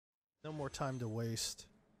No more time to waste.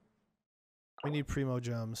 We need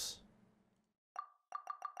PRIMOGEMS. Is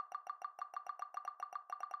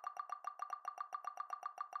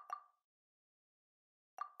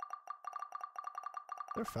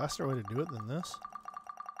there a faster way to do it than this?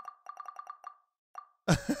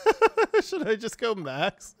 Should I just go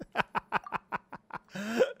max?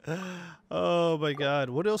 Oh my god.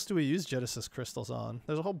 What else do we use Genesis crystals on?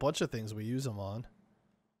 There's a whole bunch of things we use them on.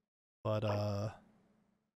 But, you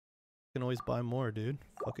can always buy more, dude.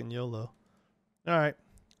 Fucking YOLO. Alright.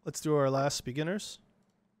 Let's do our last beginners.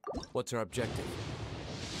 What's our objective?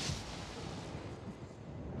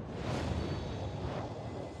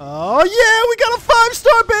 Oh yeah, we got a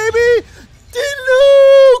 5-star, baby!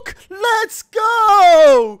 D-Luke! Let's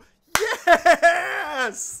go!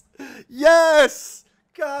 Yes! Yes!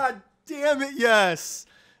 God damn it, yes!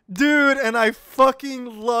 Dude, and I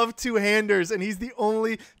fucking love two-handers, and he's the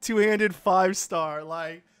only two-handed 5-star.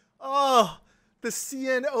 Like, oh, the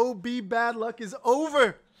CNOB bad luck is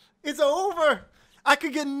over. It's over. I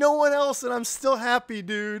could get no one else, and I'm still happy,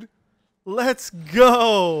 dude. Let's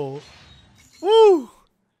go. Woo!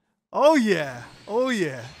 Oh yeah, oh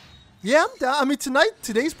yeah. Yeah, I'm down. I mean,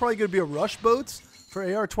 today's probably gonna be a rush boats for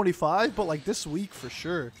AR-25, but like this week for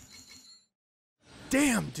sure.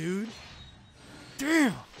 Damn, dude.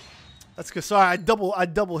 Damn. That's good. Sorry, I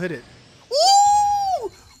double hit it.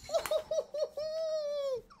 Woo!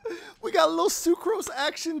 We got a little sucrose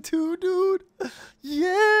action too, dude.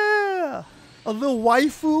 Yeah. A little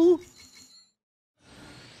waifu.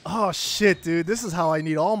 Oh shit, dude. This is how I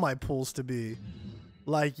need all my pulls to be.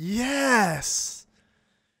 Like, yes.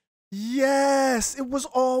 Yes. It was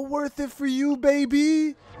all worth it for you,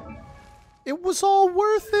 baby. It was all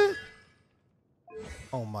worth it.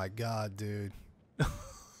 Oh my god, dude.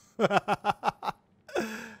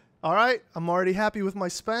 All right. I'm already happy with my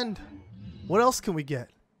spend. What else can we get?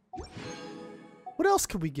 What else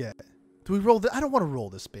can we get? Do we roll I don't want to roll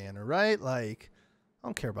this banner, right? Like, I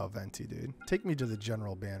don't care about Venti, dude. Take me to the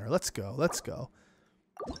general banner. Let's go. Let's go.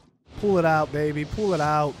 Pull it out, baby. Pull it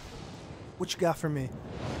out. What you got for me?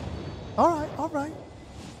 All right, all right.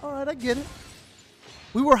 All right, I get it.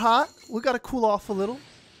 We were hot. We got to cool off a little.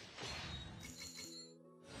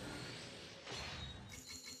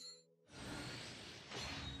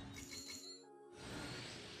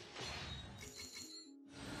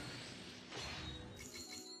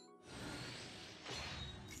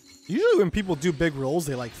 Usually when people do big rolls,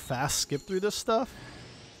 they like fast skip through this stuff.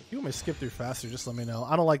 If you want me to skip through faster, just let me know.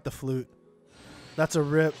 I don't like the flute. That's a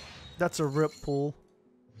rip. That's a rip pull.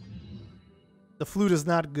 The flute is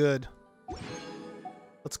not good.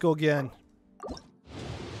 Let's go again.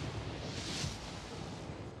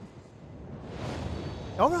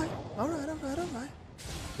 All right. All right. All right. All right.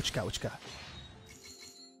 What you got? What you got?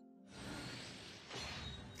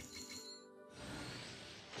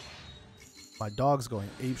 My dog's going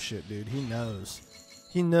apeshit, dude. He knows.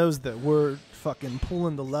 He knows that we're fucking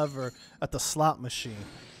pulling the lever at the slot machine.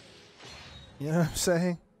 You know what I'm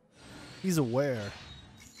saying? He's aware.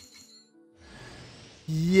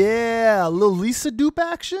 Yeah, a little Lisa dupe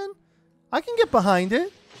action. I can get behind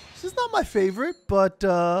it. This is not my favorite, but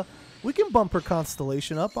we can bump her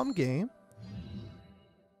constellation up. I'm game.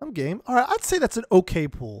 I'm game. All right, I'd say that's an okay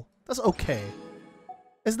pull. That's okay.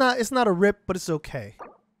 It's not a rip, but it's okay.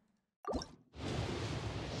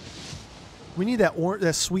 We need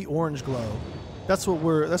that sweet orange glow. That's what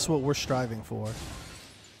we're striving for.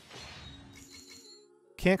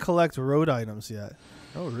 Can't collect road items yet.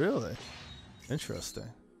 Oh, really? Interesting.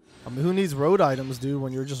 I mean, who needs road items, dude,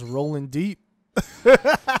 when you're just rolling deep?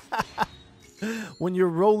 When you're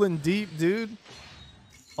rolling deep, dude,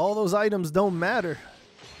 all those items don't matter.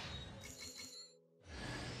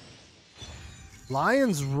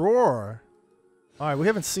 Lion's Roar. All right, we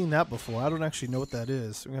haven't seen that before. I don't actually know what that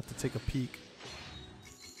is. We're going to have to take a peek.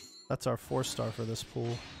 That's our 4-star for this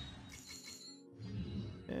pool.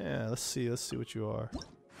 Yeah, let's see what you are.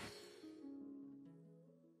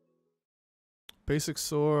 Basic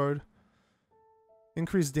sword.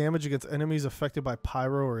 Increase damage against enemies affected by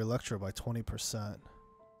pyro or electro by 20%.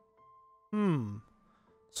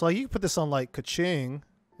 So like you could put this on like Kaching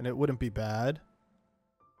and it wouldn't be bad.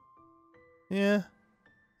 Yeah.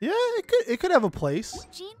 Yeah, it could have a place.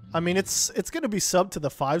 I mean, it's going to be sub to the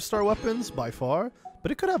 5-star weapons by far,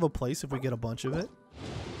 but it could have a place if we get a bunch of it.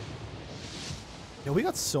 Yeah, we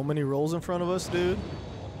got so many rolls in front of us, dude.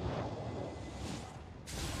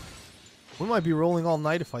 We might be rolling all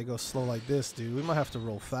night if I go slow like this, dude. We might have to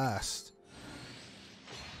roll fast.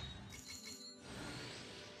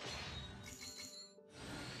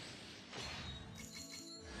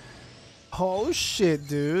 Oh, shit,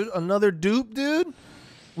 dude. Another dupe, dude?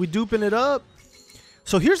 We duping it up.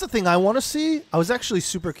 So here's the thing I want to see. I was actually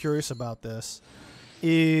super curious about this.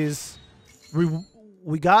 Is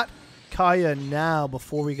we got Kaya now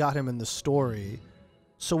before we got him in the story.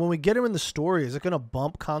 So when we get him in the story, is it going to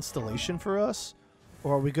bump Constellation for us?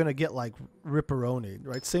 Or are we going to get, like, Ripperoni,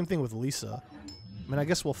 right? Same thing with Lisa. I mean, I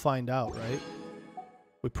guess we'll find out, right?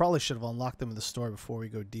 We probably should have unlocked them in the story before we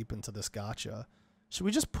go deep into this gacha. Should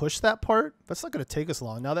we just push that part? That's not going to take us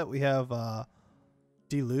long. Now that we have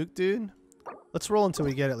D-Luke, dude. Let's roll until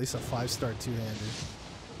we get at least a 5-star two-hander.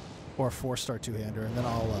 Or a 4-star two-hander. And then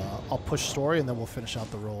I'll push story, and then we'll finish out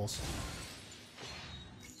the rolls.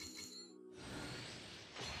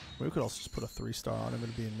 We could also just put a 3-star on him.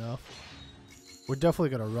 It'd be enough. We're definitely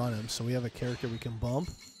going to run him, so we have a character we can bump.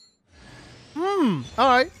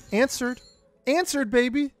 Alright. Answered. Answered,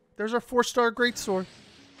 baby. There's our 4-star greatsword.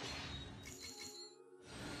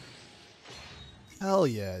 Hell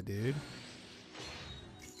yeah, dude.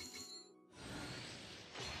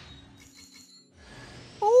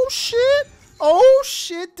 Oh, shit. Oh,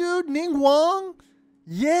 shit, dude. Ning Wang.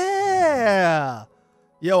 Yeah.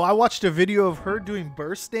 Yo, I watched a video of her doing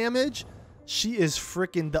burst damage. She is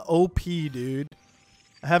freaking the OP, dude.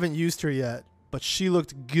 I haven't used her yet, but she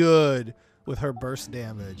looked good with her burst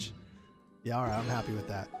damage. Yeah, all right, I'm happy with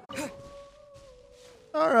that.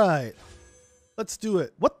 All right, let's do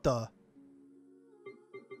it. What the?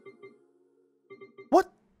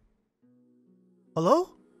 What? Hello?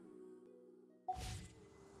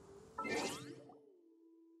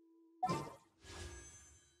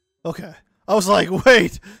 Okay. I was like,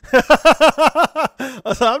 wait. I'm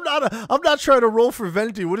not trying to roll for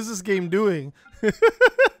Venti. What is this game doing?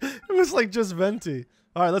 It was like just Venti.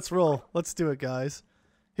 All right, let's roll. Let's do it, guys.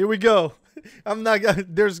 Here we go.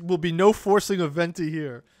 There will be no forcing of Venti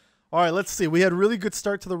here. All right, let's see. We had a really good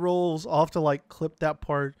start to the rolls. I'll have to like clip that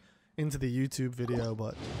part into the YouTube video,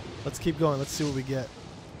 but let's keep going. Let's see what we get.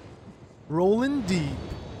 Rolling deep.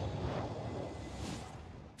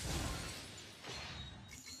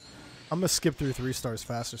 I'm going to skip through 3 stars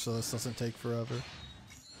faster so this doesn't take forever.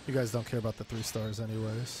 You guys don't care about the 3 stars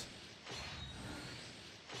anyways.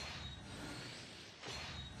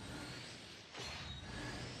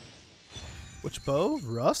 Which bow?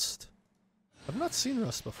 Rust? I've not seen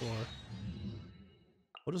Rust before.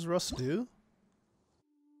 What does Rust do?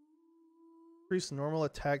 Increase normal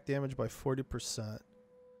attack damage by 40%.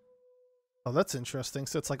 Oh, that's interesting.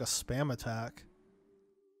 So it's like a spam attack.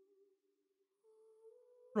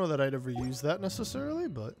 I don't know that I'd ever use that necessarily,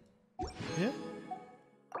 but yeah.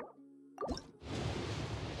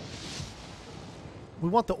 We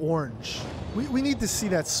want the orange. We need to see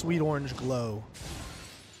that sweet orange glow.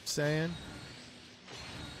 Saying.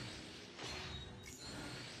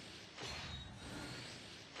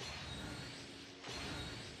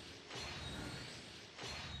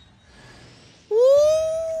 Ooh,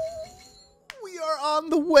 we are on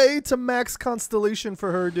the way to max constellation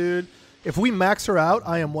for her, dude. If we max her out,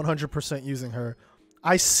 I am 100% using her.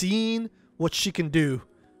 I seen what she can do.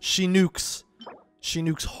 She nukes. She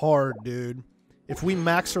nukes hard, dude. If we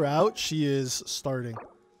max her out, she is starting.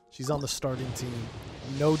 She's on the starting team.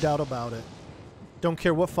 No doubt about it. Don't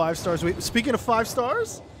care what 5 stars we... Speaking of 5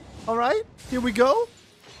 stars, all right, here we go.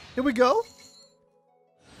 Here we go.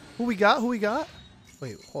 Who we got? Who we got?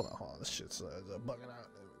 Wait, hold on. This shit's bugging out.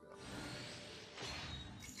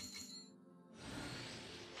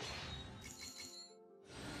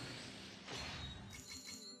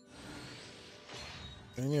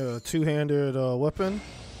 And you have a 2-handed weapon.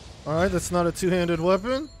 Alright, that's not a 2-handed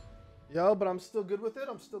weapon. Yo, but I'm still good with it.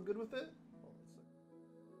 I'm still good with it.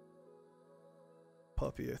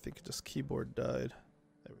 Puppy, I think just keyboard died.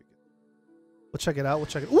 There we go. We'll check it out. We'll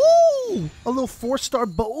check it. Ooh! A little 4-star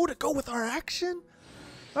bow to go with our action.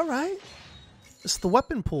 Alright. It's the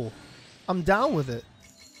weapon pool. I'm down with it.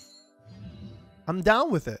 I'm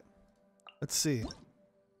down with it. Let's see.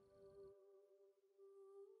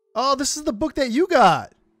 Oh, this is the book that you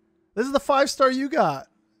got. This is the 5-star you got.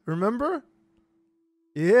 Remember?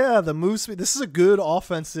 Yeah, the move speed. This is a good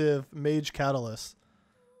offensive mage catalyst.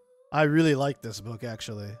 I really like this book,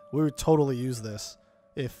 actually. We would totally use this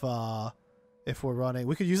if we're running.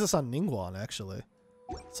 We could use this on Ningguang, actually.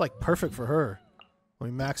 It's like perfect for her.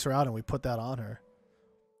 When we max her out and we put that on her.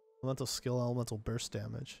 Elemental skill, elemental burst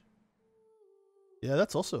damage. Yeah,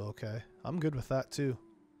 that's also okay. I'm good with that, too.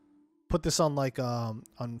 Put this on like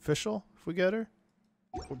unofficial if we get her.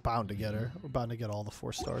 We're bound to get her. We're bound to get all the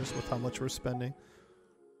 4 stars with how much we're spending.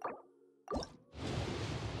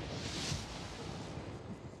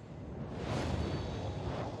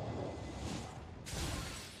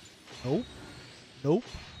 Nope. Nope.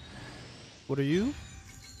 What are you?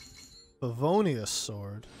 Favonius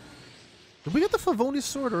sword. Did we get the Favonius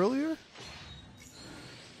sword earlier?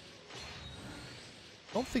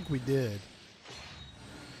 I don't think we did.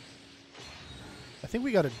 I think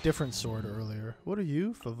we got a different sword earlier. What are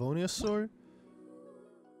you? Favonius sword?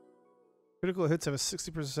 Critical hits have a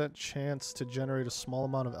 60% chance to generate a small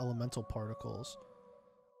amount of elemental particles.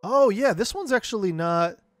 Oh yeah, this one's actually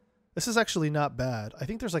not... This is actually not bad. I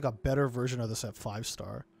think there's like a better version of this at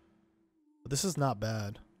 5-star. But this is not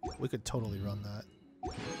bad. We could totally run that.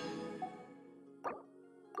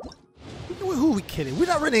 Who are we kidding? We're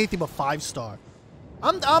not running anything but 5-star.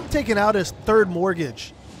 I'm taking out his third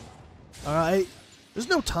mortgage. Alright? There's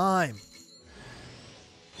no time.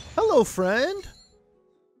 Hello, friend.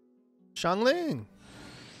 Xiangling.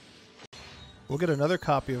 We'll get another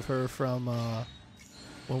copy of her from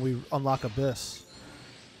when we unlock Abyss.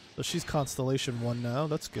 So she's Constellation 1 now.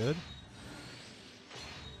 That's good.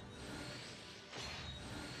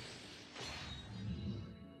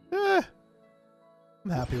 I'm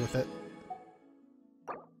happy with it.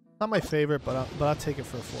 Not my favorite, but I'll take it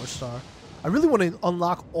for a 4-star. I really want to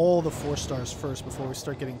unlock all the 4-stars first before we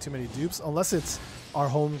start getting too many dupes, unless it's our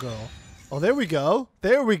homegirl. Oh, there we go.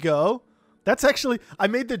 There we go. That's actually... I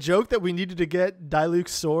made the joke that we needed to get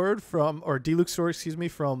Diluc's sword from... Or Diluc's sword, excuse me,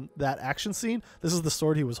 from that action scene. This is the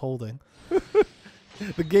sword he was holding.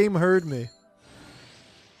 The game heard me.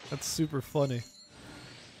 That's super funny.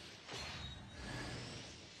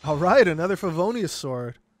 Alright, another Favonius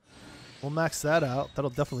sword. We'll max that out. That'll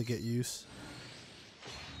definitely get use.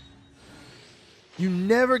 You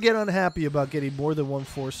never get unhappy about getting more than one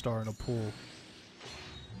 4-star in a pool.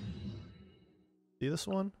 See this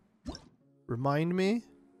one? Remind me?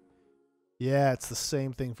 Yeah, it's the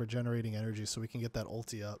same thing for generating energy, so we can get that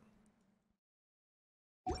ulti up.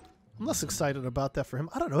 I'm less excited about that for him.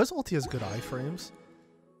 I don't know, his ulti has good iframes.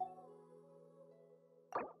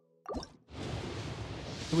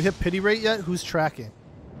 Did we hit pity rate yet? Who's tracking?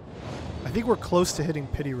 I think we're close to hitting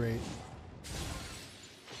pity rate.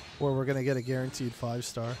 Or we're going to get a guaranteed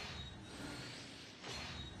 5-star.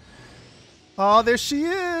 Oh, there she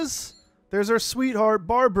is! There's our sweetheart,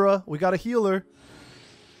 Barbara. We got to heal her.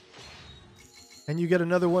 And you get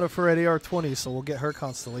another one of her at AR-20, so we'll get her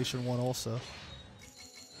Constellation 1 also.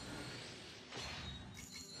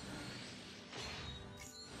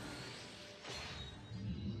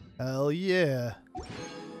 Hell yeah.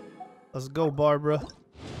 Let's go, Barbara.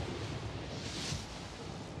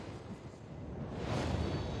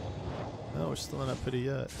 No, we're still not pity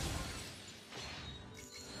yet.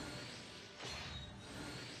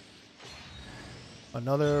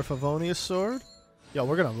 Another Favonius sword? Yo,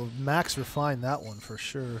 we're gonna max refine that one for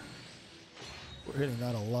sure. We're hitting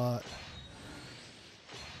that a lot.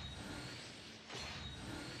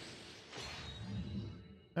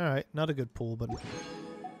 Alright, not a good pool, but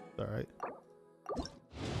it's alright.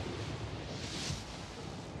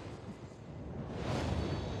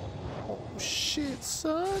 Oh shit,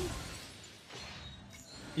 son.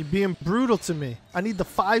 You're being brutal to me. I need the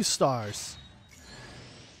 5 stars.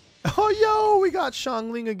 Oh, yo, we got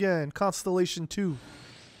Xiangling again. Constellation 2. We'll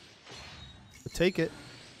take it.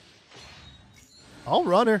 I'll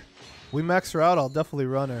run her. We max her out, I'll definitely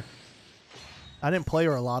run her. I didn't play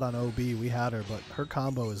her a lot on OB. We had her, but her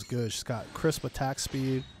combo is good. She's got crisp attack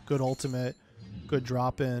speed, good ultimate, good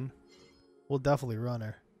drop in. We'll definitely run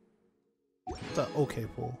her. It's an okay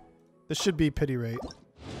pull. This should be pity rate.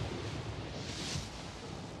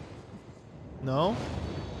 No?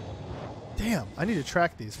 Damn, I need to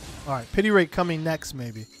track these. Alright, pity rate coming next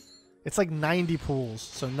maybe. It's like 90 pulls,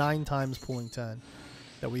 so 9 times pulling 10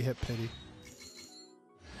 that we hit pity.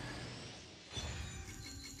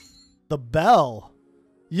 The bell.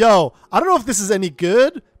 Yo, I don't know if this is any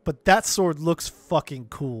good, but that sword looks fucking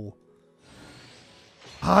cool.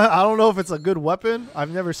 I don't know if it's a good weapon.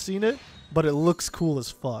 I've never seen it, but it looks cool as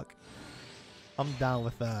fuck. I'm down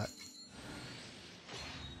with that.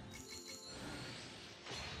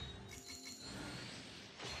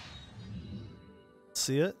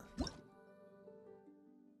 See it?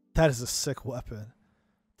 That is a sick weapon.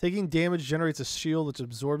 Taking damage generates a shield which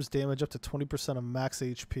absorbs damage up to 20% of max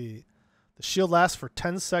HP. The shield lasts for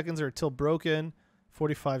 10 seconds or until broken,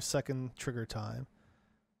 45-second trigger time.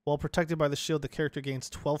 While protected by the shield, the character gains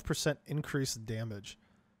 12% increased damage.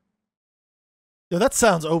 Yo, that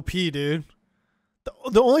sounds OP, dude.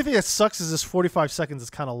 The only thing that sucks is this 45 seconds is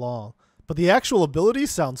kind of long. But the actual ability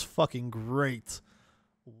sounds fucking great.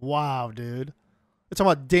 Wow, dude. It's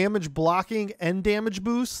talking about damage blocking and damage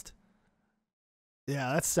boost.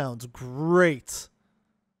 Yeah, that sounds great.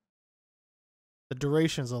 The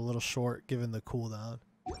duration's a little short given the cooldown.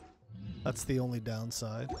 That's the only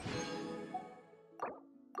downside.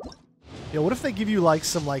 Yo, what if they give you like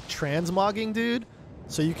some like transmogging, dude?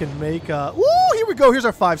 So you can make Woo! Here we go. Here's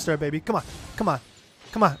our 5-star, baby. Come on. Come on.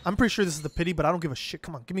 Come on. I'm pretty sure this is the pity, but I don't give a shit.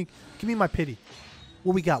 Come on. Give me my pity.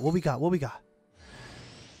 What we got? What we got? What we got?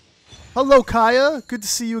 Hello, Kaya. Good to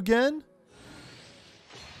see you again.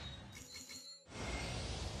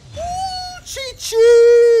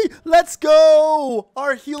 Chi-Chi! Let's go!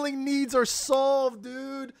 Our healing needs are solved,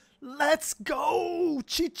 dude. Let's go!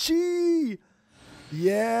 Chi-Chi!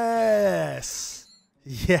 Yes!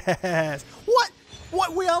 Yes! What?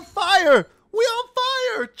 What? We on fire! We on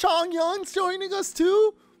fire! Chong Yun's joining us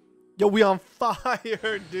too? Yo, we on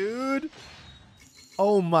fire, dude.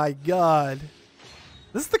 Oh my god.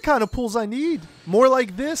 This is the kind of pools I need. More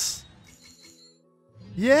like this.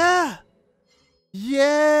 Yeah!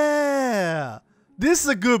 Yeah! This is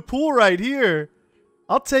a good pool right here.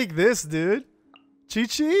 I'll take this, dude.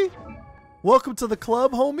 Chi-Chi? Welcome to the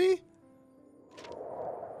club, homie.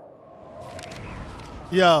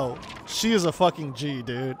 Yo, she is a fucking G,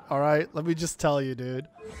 dude. Alright? Let me just tell you, dude.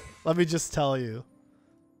 Let me just tell you.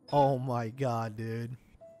 Oh my god, dude.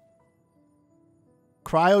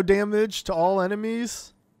 Cryo damage to all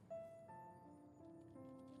enemies.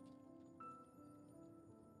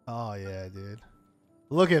 Oh yeah, dude.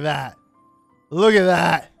 Look at that. Look at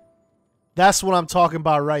that. That's what I'm talking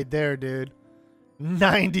about right there, dude.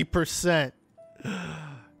 90%.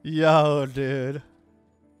 Yo, dude.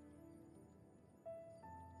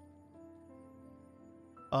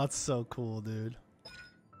 Oh, that's so cool, dude.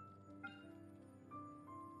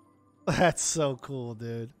 That's so cool,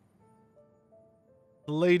 dude.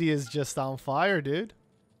 The lady is just on fire, dude.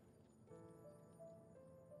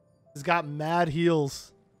 She's got mad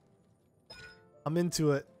heals. I'm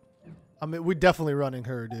into it. We're definitely running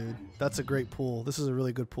her, dude. That's a great pool. This is a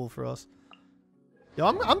really good pool for us. Yo,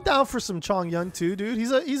 I'm down for some Chong Yun too, dude.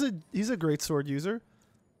 He's a great sword user.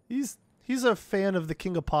 He's a fan of the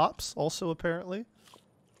King of Pops, also apparently.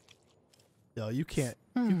 Yo, you can't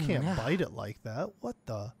bite it like that. What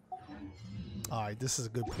the? All right, this is a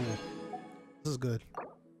good pool. This is good.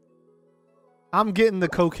 I'm getting the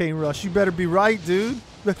cocaine rush. You better be right, dude.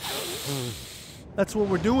 That's what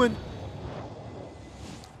we're doing.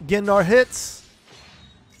 Getting our hits.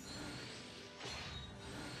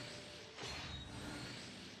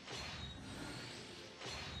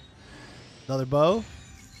 Another bow.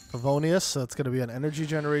 Favonius, so it's going to be an energy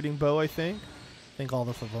generating bow, I think. I think all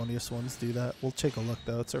the Favonius ones do that. We'll take a look,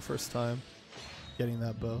 though. It's our first time getting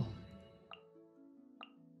that bow.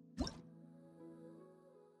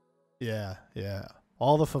 Yeah, yeah.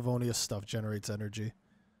 All the Favonius stuff generates energy.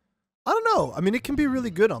 I don't know. I mean, it can be really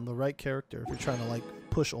good on the right character if you're trying to, like,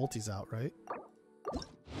 push ultis out, right?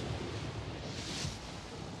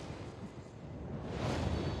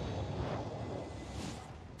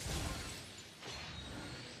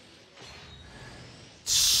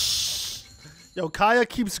 Yo, Kaya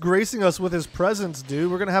keeps gracing us with his presence, dude.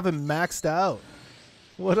 We're going to have him maxed out.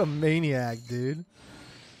 What a maniac, dude.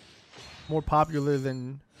 More popular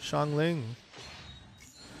than Xiangling.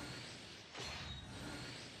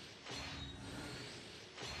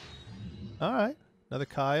 Alright. Another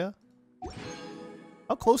Kaya.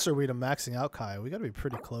 How close are we to maxing out Kaya? We gotta be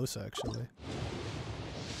pretty close, actually.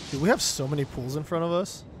 Dude, we have so many pools in front of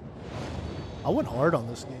us. I went hard on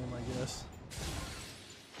this game, I guess.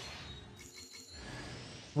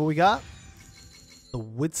 What we got? The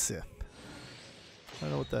Widsith. I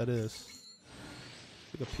don't know what that is.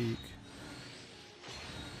 Take a peek.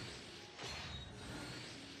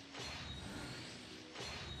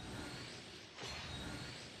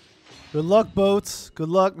 Good luck, boats. Good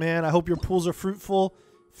luck, man. I hope your pools are fruitful,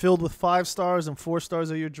 filled with 5 stars and 4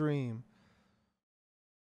 stars of your dream.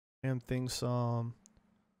 And things,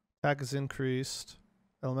 attack is increased.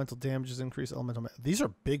 Elemental damage is increased. These are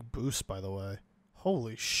big boosts, by the way.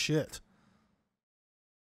 Holy shit.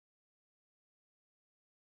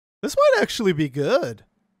 This might actually be good.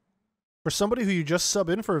 For somebody who you just sub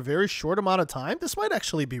in for a very short amount of time, this might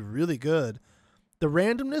actually be really good. The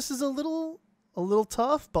randomness is a little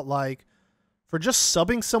tough, but like for just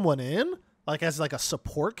subbing someone in, like as like a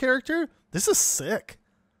support character, this is sick.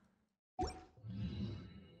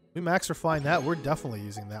 We max refine that. We're definitely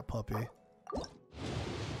using that puppy.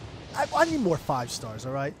 I need more 5 stars,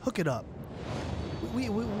 all right? Hook it up.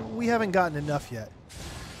 We haven't gotten enough yet.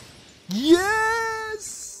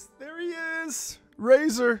 Yes! There he is.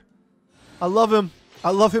 Razor. I love him.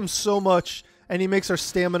 I love him so much. And he makes our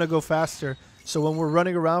stamina go faster. So when we're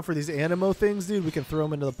running around for these animo things, dude, we can throw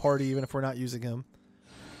him into the party even if we're not using him.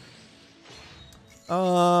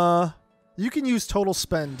 You can use total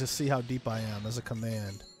spend to see how deep I am as a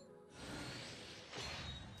command.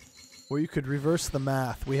 Where you could reverse the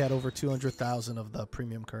math. We had over 200,000 of the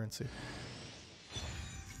premium currency.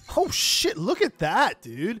 Oh shit, look at that,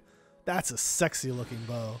 dude. That's a sexy looking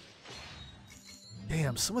bow.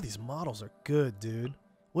 Damn, some of these models are good, dude.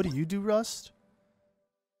 What do you do, Rust?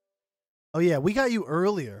 Oh yeah, we got you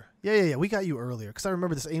earlier. Yeah, we got you earlier. Because I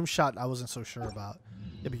remember this aim shot I wasn't so sure about.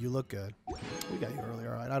 Yeah, but you look good. We got you earlier.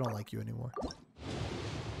 Alright, I don't like you anymore.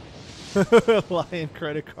 Lion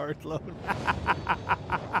credit card loan.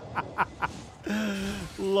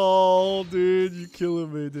 Lol, dude. You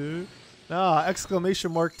killing me, dude. Nah,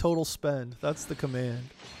 exclamation mark total spend. That's the command.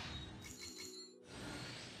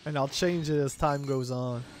 And I'll change it as time goes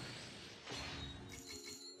on.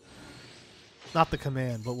 Not the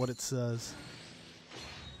command, but what it says.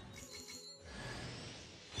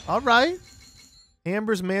 Alright.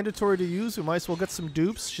 Amber's mandatory to use. We might as well get some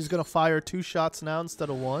dupes. She's going to fire 2 shots now instead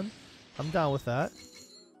of 1. I'm down with that.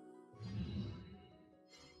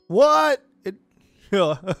 What? It.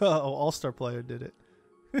 Oh, All-Star player did it.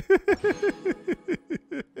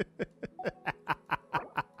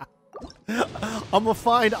 I'm going to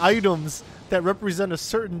find items that represent a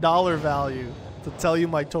certain dollar value to tell you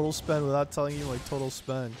my total spend without telling you my total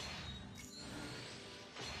spend.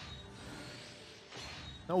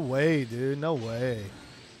 No way, dude. No way.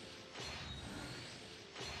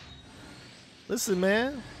 Listen,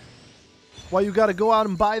 man. Why you got to go out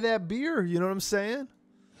and buy that beer? You know what I'm saying?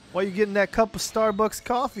 Why you getting that cup of Starbucks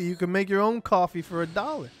coffee? You can make your own coffee for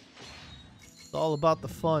 $1. It's all about the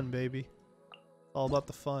fun, baby. It's all about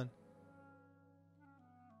the fun.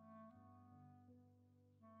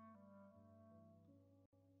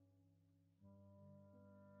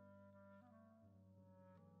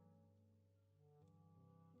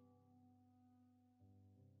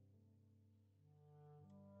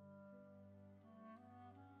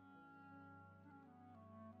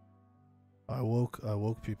 I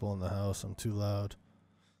woke people in the house. I'm too loud.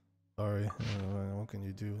 Sorry. What can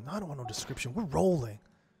you do? No, I don't want no description. We're rolling.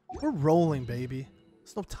 We're rolling, baby.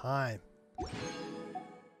 There's no time.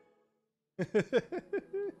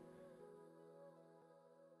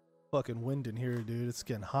 Fucking wind in here, dude. It's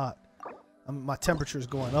getting hot. My temperature's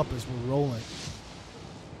going up as we're rolling.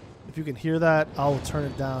 If you can hear that, I'll turn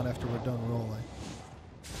it down after we're done rolling.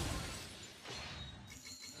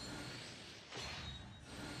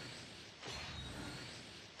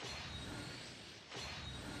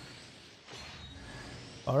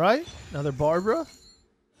 Alright, another Barbara.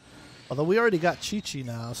 Although we already got Chi-Chi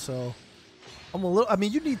now, so I'm a little. I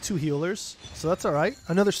mean, you need 2 healers, so that's alright.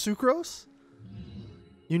 Another Sucrose.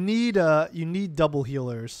 You need double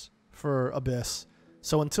healers for Abyss.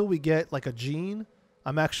 So until we get like a Jean,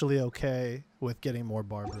 I'm actually okay with getting more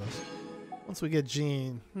Barbaras. Once we get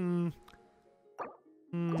Jean,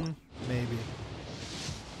 maybe.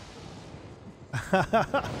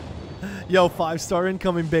 Yo, 5-star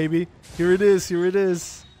incoming, baby. Here it is. Here it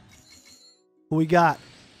is. Who we got?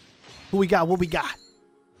 Who we got? What we got?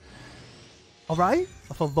 All right.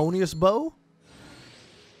 A Favonius bow.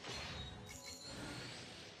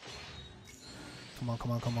 Come on,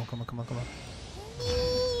 come on, come on, come on, come on, come on.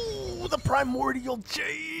 Ooh, the Primordial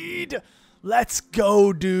Jade. Let's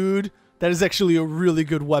go, dude. That is actually a really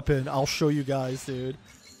good weapon. I'll show you guys, dude.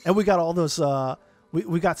 And we got all those...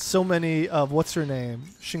 We got so many of, what's her name?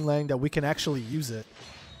 Xinglang, that we can actually use it.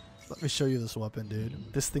 Let me show you this weapon,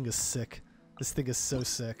 dude. This thing is sick. This thing is so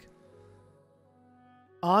sick.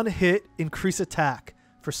 On hit, increase attack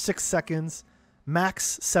for 6 seconds.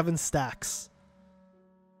 Max 7 stacks.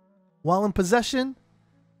 While in possession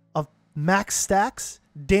of max stacks,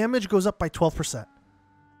 damage goes up by 12%.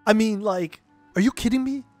 I mean, like, are you kidding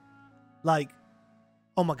me? Like,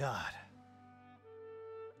 oh my god.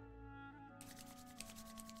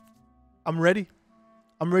 I'm ready.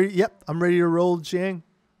 I'm ready. Yep, I'm ready to roll, Jiang.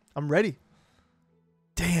 I'm ready.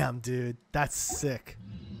 Damn, dude. That's sick.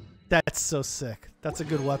 That's so sick. That's a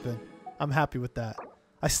good weapon. I'm happy with that.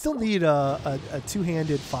 I still need a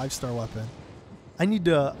 2-handed 5-star weapon. I need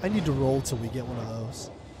to roll till we get one of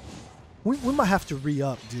those. We might have to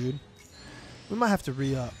re-up, dude. We might have to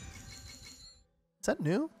re-up. Is that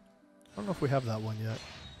new? I don't know if we have that one yet.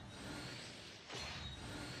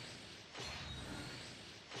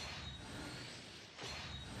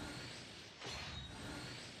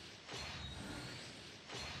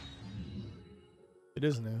 It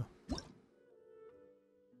is new.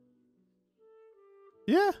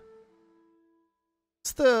 Yeah.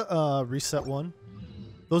 It's the reset one.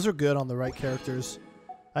 Those are good on the right characters.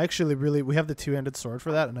 I actually we have the 2-handed sword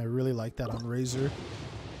for that, and I really like that on Razor.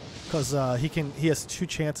 Because he has 2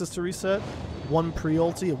 chances to reset. 1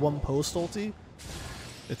 pre-ulti and 1 post-ulti.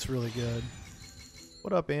 It's really good.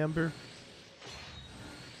 What up, Amber?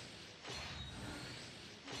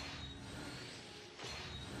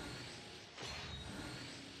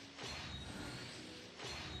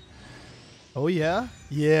 Oh, yeah?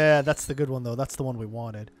 Yeah, that's the good one, though. That's the one we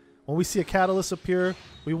wanted. When we see a catalyst appear,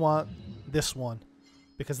 we want this one.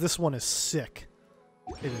 Because this one is sick.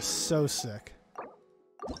 It is so sick.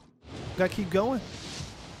 Gotta keep going.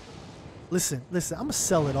 Listen, I'm gonna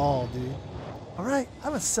sell it all, dude. Alright? I'm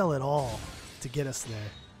gonna sell it all to get us there.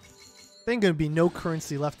 There ain't gonna be no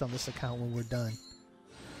currency left on this account when we're done.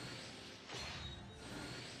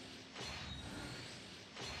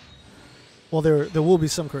 Well, there will be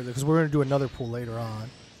some currency because we're going to do another pull later on.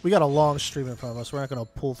 We got a long stream in front of us. We're not going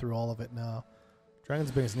to pull through all of it now.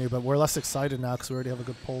 Dragon's Bane is new, but we're less excited now because we already have a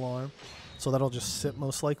good pull arm. So that'll just sit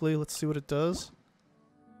most likely. Let's see what it does.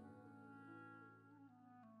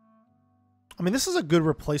 I mean, this is a good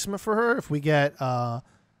replacement for her if we get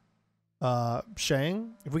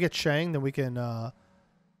Shang. If we get Shang, then we can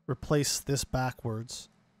replace this backwards.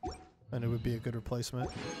 And it would be a good replacement.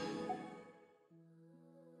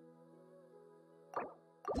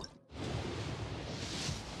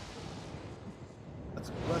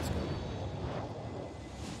 Let's go.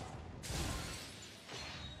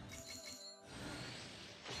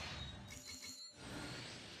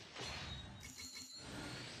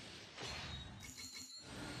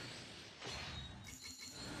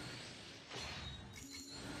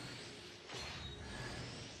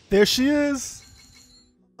 There she is.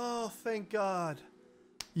 Oh, thank God.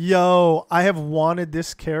 Yo, I have wanted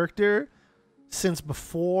this character since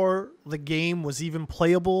before the game was even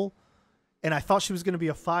playable. And I thought she was going to be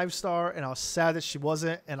a 5-star, and I was sad that she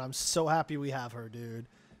wasn't, and I'm so happy we have her, dude.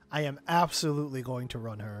 I am absolutely going to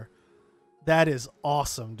run her. That is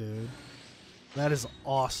awesome, dude. That is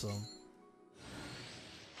awesome.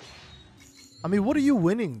 I mean, what are you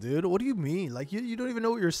winning, dude? What do you mean? Like, you don't even know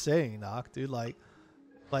what you're saying, Doc, dude. Like,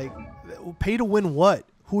 pay to win what?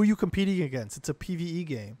 Who are you competing against? It's a PvE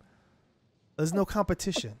game. There's no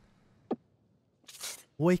competition.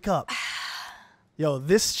 Wake up. Yo,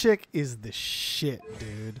 this chick is the shit,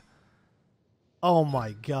 dude. Oh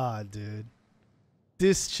my God, dude.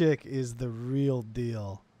 This chick is the real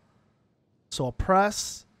deal. So a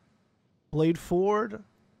press, blade forward,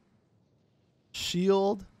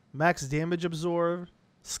 shield, max damage absorbed,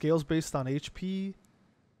 scales based on HP.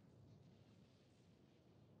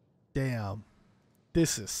 Damn.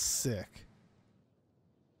 This is sick.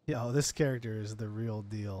 Yo, this character is the real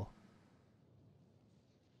deal.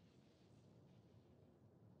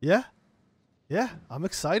 Yeah. Yeah, I'm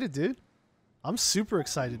excited, dude. I'm super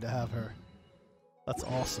excited to have her. That's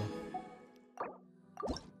awesome.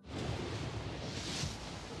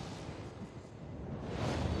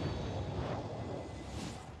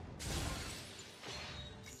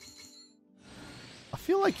 I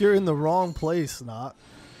feel like you're in the wrong place, not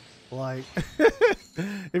like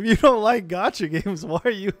if you don't like gacha games, why are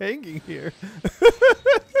you hanging here?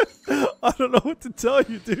 I don't know what to tell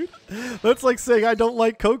you, dude. That's like saying I don't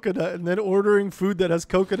like coconut and then ordering food that has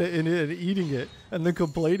coconut in it and eating it and then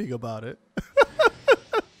complaining about it.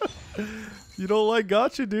 You don't like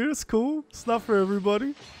gacha, dude? It's cool. It's not for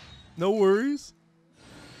everybody. No worries.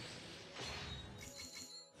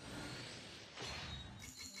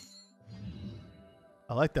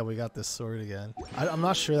 I like that we got this sword again. I'm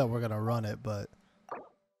not sure that we're going to run it, but,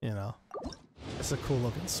 you know, it's a cool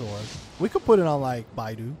looking sword. We could put it on, like,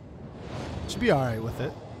 Baidu. Should be alright with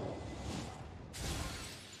it.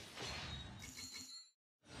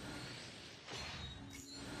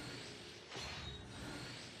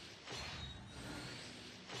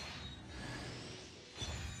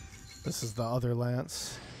 This is the other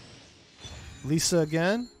lance. Lisa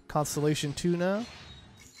again. Constellation 2 now.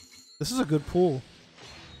 This is a good pull.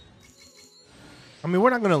 I mean,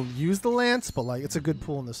 we're not going to use the lance, but like it's a good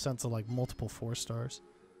pull in the sense of like multiple 4-stars.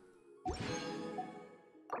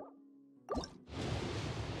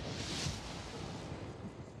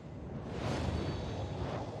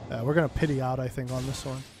 Yeah, we're going to pity out, I think, on this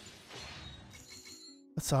one.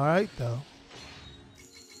 That's alright, though.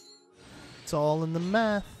 It's all in the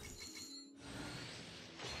math.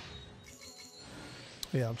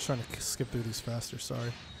 Yeah, I'm trying to skip through these faster,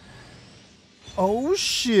 sorry. Oh,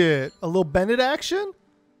 shit. A little Bennett action?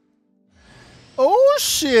 Oh,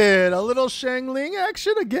 shit. A little Shangling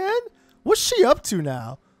action again? What's she up to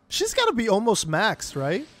now? She's got to be almost maxed,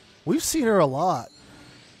 right? We've seen her a lot.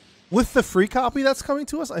 With the free copy that's coming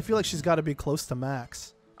to us, I feel like she's got to be close to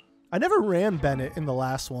max. I never ran Bennett in the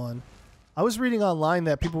last one. I was reading online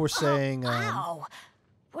that people were saying... wow.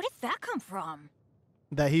 Where did that come from?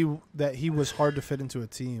 That he was hard to fit into a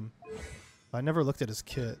team. I never looked at his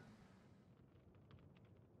kit.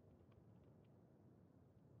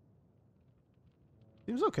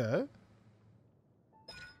 Seems okay.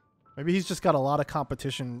 Maybe he's just got a lot of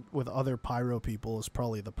competition with other pyro people is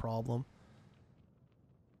probably the problem.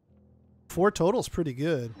 4 total's pretty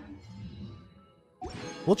good.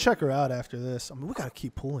 We'll check her out after this. I mean, we gotta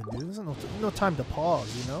keep pulling, dude. There's no time to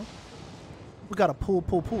pause, you know? We gotta pull,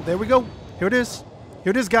 pull, pull. There we go. Here it is.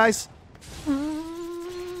 Here it is, guys.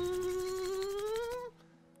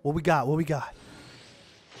 What we got? What we got?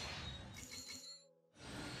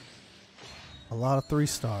 A lot of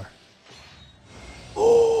 3-star.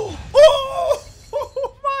 Oh! Oh!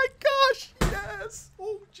 Oh my gosh! Yes!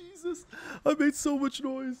 Oh, Jesus. I made so much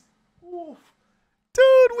noise. Oh.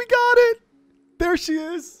 Dude, we got it! There she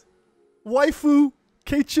is. Waifu.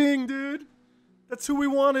 Kei-Ching, dude. That's who we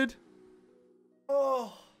wanted.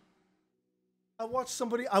 Oh. I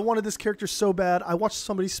wanted this character so bad. I watched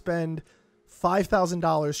somebody spend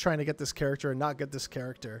 $5,000 trying to get this character and not get this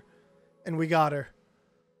character. And we got her.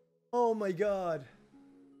 Oh my god.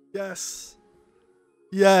 Yes.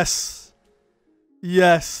 Yes.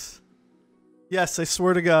 Yes. Yes, I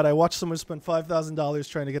swear to God, I watched someone spend $5,000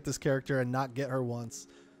 trying to get this character and not get her once.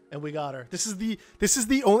 And we got her. This is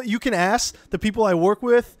the only, you can ask the people I work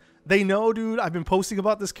with. They know, dude, I've been posting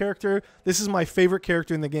about this character. This is my favorite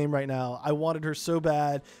character in the game right now. I wanted her so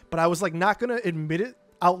bad, but I was like not going to admit it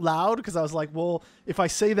out loud because I was like, well, if I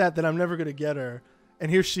say that, then I'm never going to get her.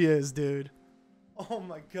 And here she is, dude. Oh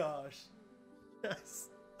my gosh. Yes.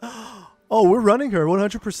 Oh, we're running her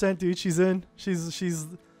 100%, dude. She's in.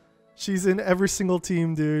 She's in every single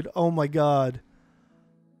team, dude. Oh my god.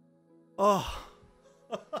 Oh.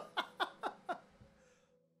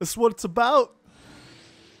 This is what it's about.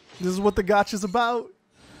 This is what the gacha's about.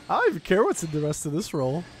 I don't even care what's in the rest of this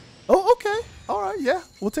roll. Oh, okay. All right, yeah.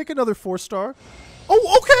 We'll take another 4-star.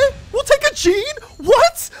 Oh, okay. We'll take a Gene.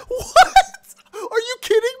 What? What? Are you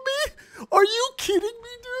kidding me? Are you kidding me,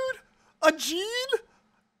 dude? A Gene?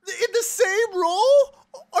 In the same roll?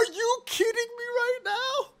 Are you kidding me right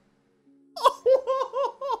now?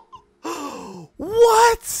 Oh.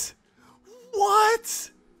 What?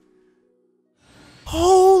 What?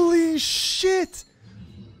 Holy shit.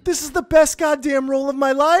 This is the best goddamn roll of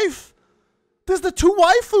my life. There's the 2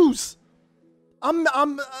 waifus.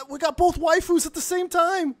 We got both waifus at the same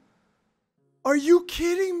time. Are you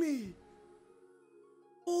kidding me?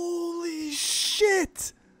 Holy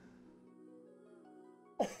shit.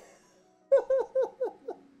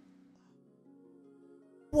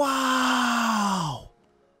 Wow.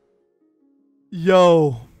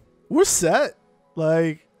 Yo, we're set.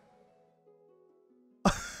 Like,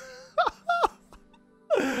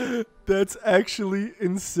 that's actually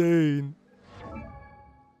insane.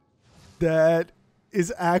 That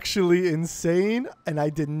is actually insane, and I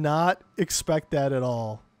did not expect that at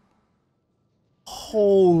all.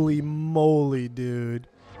 Holy moly, dude.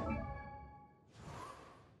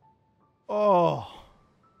 Oh.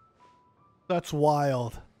 That's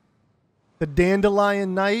wild. The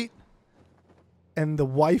Dandelion Knight and the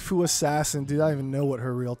Waifu Assassin, dude, I don't even know what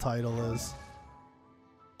her real title is.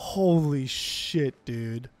 Holy shit,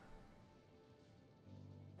 dude.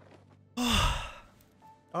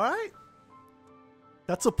 Alright.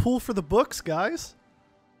 That's a pull for the books, guys.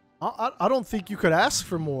 I don't think you could ask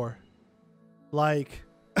for more. Like...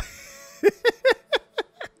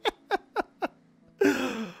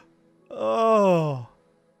 Oh...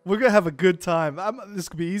 We're going to have a good time. This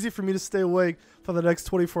could be easy for me to stay awake for the next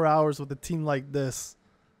 24 hours with a team like this.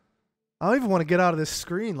 I don't even want to get out of this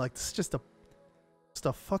screen. Like, this is just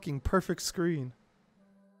a fucking perfect screen.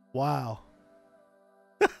 Wow.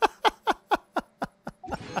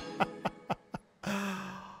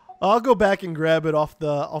 I'll go back and grab it off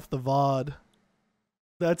the VOD.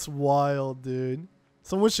 That's wild, dude.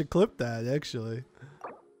 Someone should clip that, actually.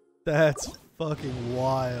 That's fucking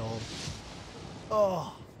wild.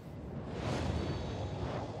 Oh.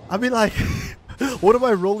 I mean, like, what am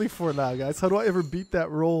I rolling for now, guys? How do I ever beat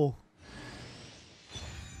that roll?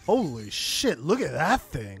 Holy shit, look at that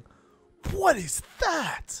thing. What is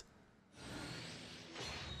that?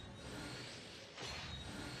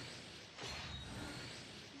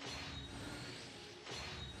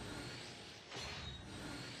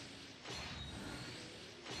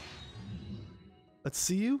 Let's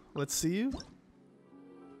see you. Let's see you.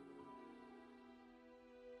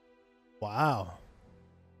 Wow.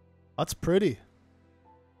 That's pretty.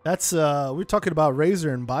 That's, we're talking about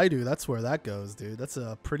Razor and Baidu. That's where that goes, dude. That's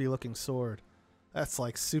a pretty looking sword. That's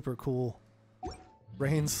like super cool.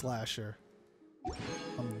 Rain Slasher.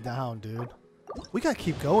 I'm down, dude. We gotta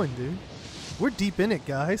keep going, dude. We're deep in it,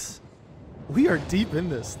 guys. We are deep in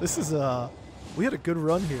this. This is, we had a good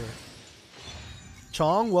run here.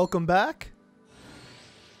 Chong, welcome back.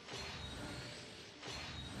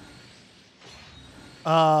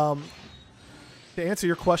 To answer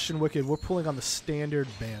your question, Wicked, we're pulling on the standard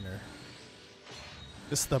banner.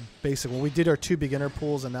 This is the basic. Well, we did our 2 beginner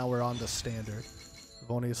pools, and now we're on the standard.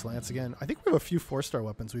 Vonius Lance again. I think we have a few 4-star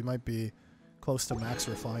weapons. We might be close to max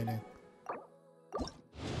refining.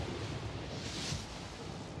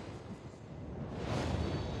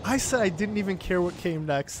 I said I didn't even care what came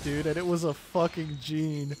next, dude, and it was a fucking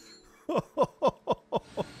gene.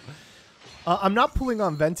 I'm not pulling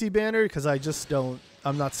on Venti Banner because I just don't...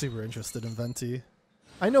 I'm not super interested in Venti.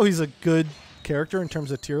 I know he's a good character in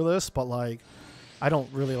terms of tier list, but, like, I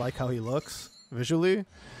don't really like how he looks visually.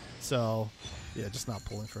 So, yeah, just not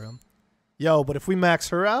pulling for him. Yo, but if we max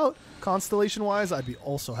her out, constellation-wise, I'd be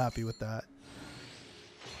also happy with that.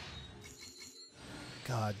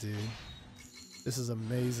 God, dude. This is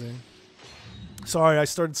amazing. Sorry, I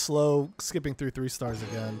started slow, skipping through 3 stars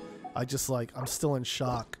again. I just, like, I'm still in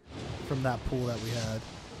shock from that pool that we had.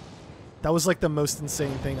 That was, like, the most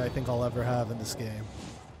insane thing I think I'll ever have in this game.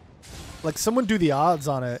 Like, someone do the odds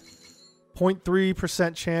on it.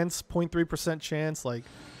 0.3% chance, 0.3% chance, like,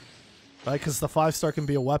 right? Because the 5-star can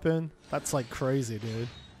be a weapon. That's, like, crazy, dude.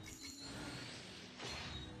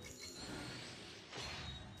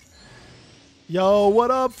 Yo, what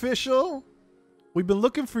up, Fischl? We've been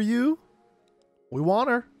looking for you. We want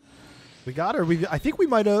her. We got her. I think we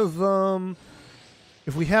might have,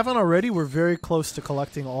 if we haven't already, we're very close to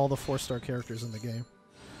collecting all the 4-star characters in the game.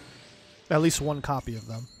 At least 1 copy of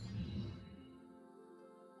them.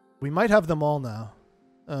 We might have them all now.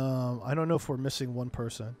 I don't know if we're missing 1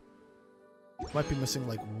 person. Might be missing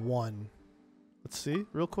like 1. Let's see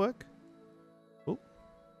real quick. Oh.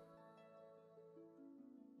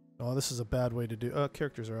 Oh, this is a bad way to do...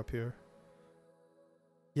 characters are up here.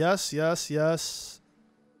 Yes, yes, yes.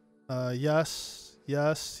 Yes,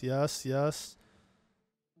 yes, yes, yes.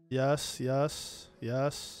 Yes, yes,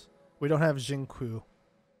 yes. We don't have Jingku.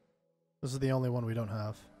 This is the only one we don't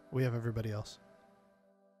have. We have everybody else.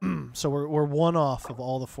 So we're 1 off of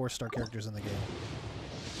all the 4-star characters in the game.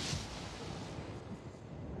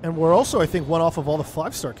 And we're also, I think, 1 off of all the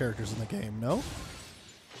 5-star characters in the game, no?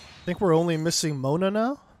 I think we're only missing Mona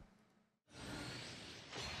now.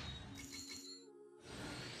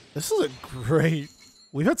 This is a great...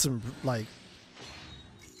 We've had some, like...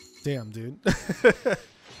 Damn, dude.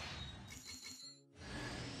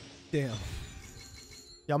 Damn.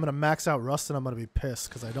 Yeah, I'm going to max out Rust and I'm going to be pissed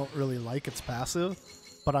because I don't really like its passive.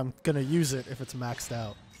 But I'm going to use it if it's maxed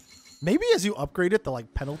out. Maybe as you upgrade it, the,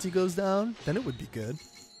 like, penalty goes down. Then it would be good.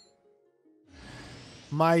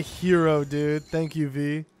 My hero, dude. Thank you,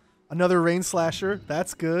 V. Another Rain Slasher.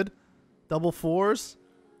 That's good. Double 4s.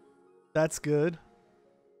 That's good.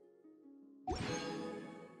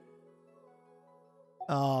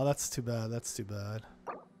 Oh, that's too bad. That's too bad.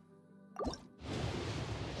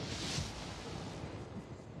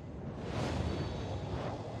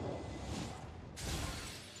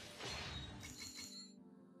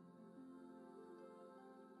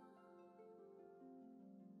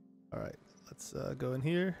 All right, let's go in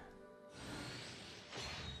here.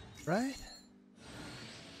 Right?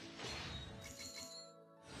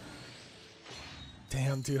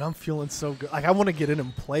 Damn, dude, I'm feeling so good. Like, I want to get in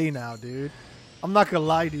and play now, dude. I'm not gonna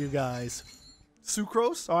lie to you guys.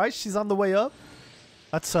 Sucrose, all right, she's on the way up.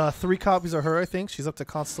 That's 3 copies of her, I think. She's up to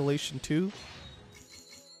Constellation 2.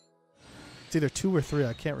 It's either 2 or 3,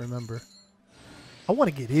 I can't remember. I want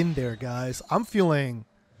to get in there, guys. I'm feeling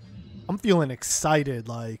excited.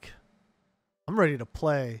 Like, I'm ready to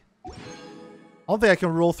play. I don't think I can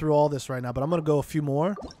roll through all this right now, but I'm gonna go a few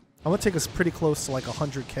more. I'm gonna take us pretty close to like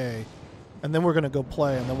 100K, and then we're gonna go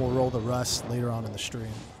play, and then we'll roll the rest later on in the stream.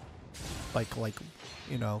 Like,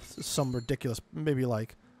 you know, some ridiculous, maybe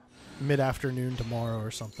like mid-afternoon tomorrow or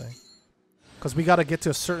something. Because we got to get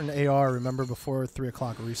to a certain AR, remember, before 3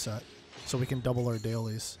 o'clock reset, so we can double our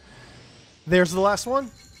dailies. There's the last one.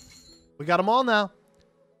 We got them all now.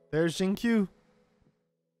 There's Jingku.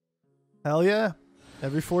 Hell yeah.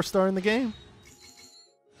 Every 4-star in the game.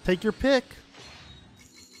 Take your pick.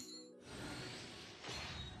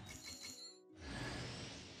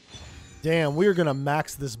 Damn, we're going to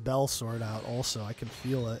max this Bell Sword out also. I can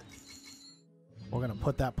feel it. We're going to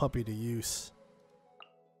put that puppy to use.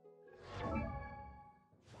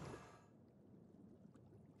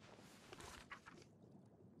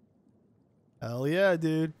 Hell yeah,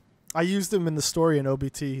 dude. I used him in the story in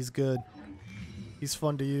OBT. He's good. He's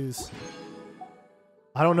fun to use.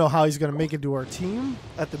 I don't know how he's going to make it to our team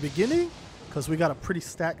at the beginning, because we got a pretty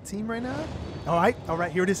stacked team right now. All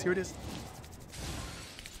right, here it is, here it is.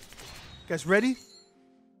 Guys ready?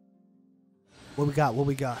 What we got? What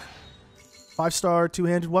we got? 5-star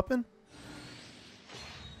 2-handed weapon?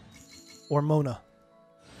 Or Mona?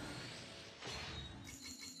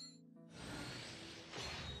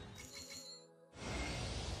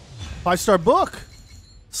 5-star book.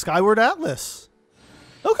 Skyward Atlas.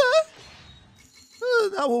 Okay.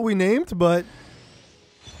 Not what we named, but...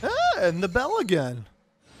 and the bell again.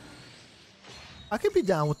 I could be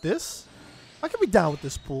down with this. I could be down with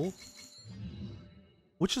this pool.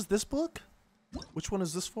 Which is this book? Which one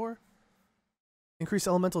is this for? Increase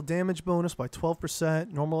elemental damage bonus by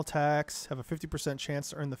 12%. Normal attacks have a 50% chance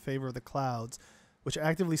to earn the favor of the clouds, which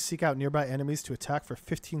actively seek out nearby enemies to attack for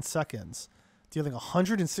 15 seconds, dealing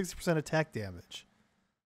 160% attack damage.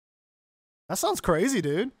 That sounds crazy,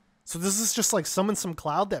 dude. So this is just like summon some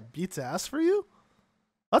cloud that beats ass for you?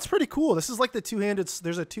 That's pretty cool. This is like the two-handed...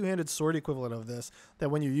 There's a two-handed sword equivalent of this that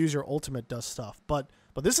when you use your ultimate does stuff. But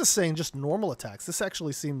this is saying just normal attacks. This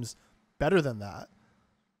actually seems better than that.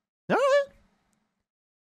 All right.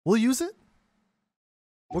 We'll use it.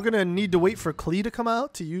 We're going to need to wait for Klee to come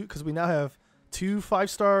out to use, because we now have 2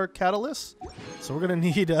 5-star catalysts. So we're going to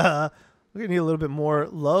need a little bit more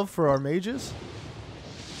love for our mages.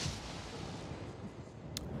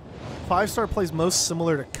 5-star plays most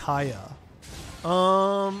similar to Kaya.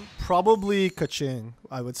 Probably Kaching,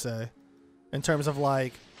 I would say. In terms of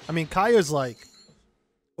like, I mean, Kaya's like,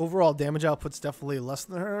 overall damage output's definitely less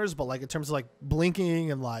than hers, but like in terms of like blinking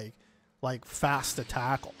and like fast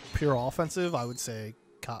attack, pure offensive, I would say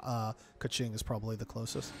Kaching is probably the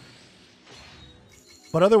closest.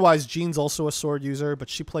 But otherwise, Jean's also a sword user, but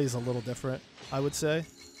she plays a little different, I would say.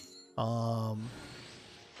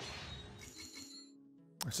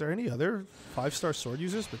 Is there any other 5-star sword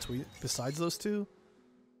users besides those two?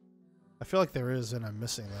 I feel like there is, and I'm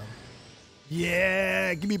missing them.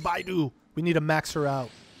 Yeah, give me Baidu. We need to max her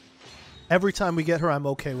out. Every time we get her, I'm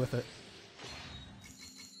okay with it.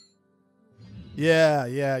 Yeah,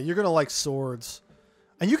 you're going to like swords.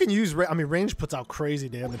 And you can use... I mean, range puts out crazy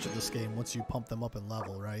damage in this game once you pump them up in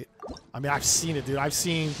level, right? I mean, I've seen it, dude. I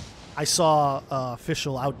saw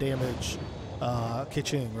official outdamage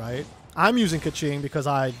Kaching, right? I'm using Kaching because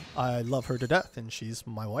I love her to death, and she's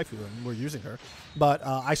my waifu, and we're using her. But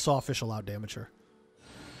I saw official outdamage her,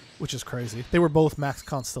 which is crazy. They were both max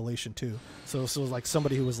constellation too, so it was like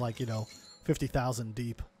somebody who was like 50,000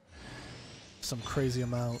 deep, some crazy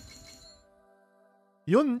amount.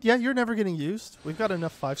 You're never getting used. We've got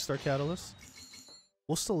enough 5-star catalysts.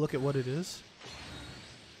 We'll still look at what it is.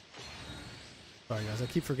 Sorry guys, I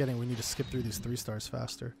keep forgetting we need to skip through these 3-stars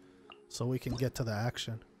faster, so we can get to the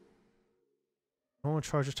action. Normal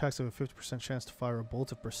charge attacks have a 50% chance to fire a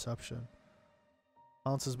bolt of perception.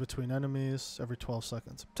 Bounces between enemies every 12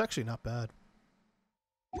 seconds. It's actually not bad.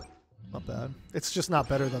 Not bad. It's just not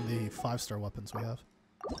better than the 5-star weapons we have.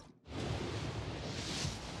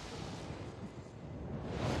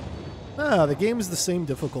 The game is the same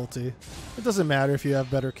difficulty. It doesn't matter if you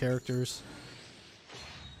have better characters.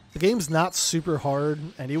 The game's not super hard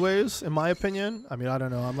anyways, in my opinion. I mean, I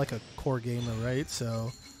don't know. I'm like a core gamer, right?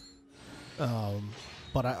 So...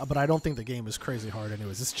 but I don't think the game is crazy hard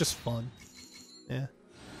anyways. It's just fun. Yeah.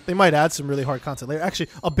 They might add some really hard content later. Actually,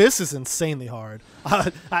 Abyss is insanely hard.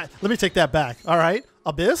 Let me take that back. All right?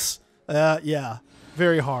 Abyss? Yeah.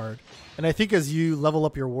 Very hard. And I think as you level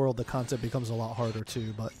up your world, the content becomes a lot harder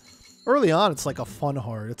too. But early on, it's like a fun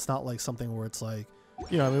hard. It's not like something where it's like,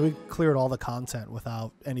 I mean, we cleared all the content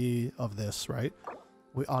without any of this, right?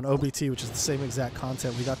 On OBT, which is the same exact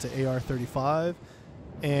content, we got to AR-35.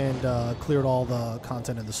 And cleared all the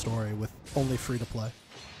content in the story with only free to play.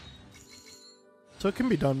 So it can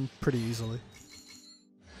be done pretty easily.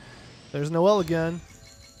 There's Noelle again.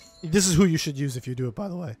 This is who you should use if you do it, by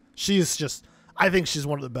the way. She is just... I think she's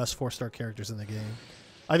one of the best 4-star characters in the game.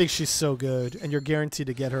 I think she's so good, and you're guaranteed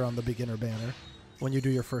to get her on the beginner banner when you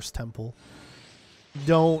do your first temple.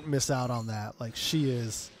 Don't miss out on that. Like, she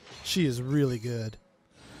is really good.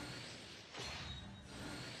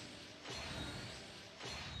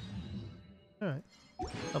 Alright.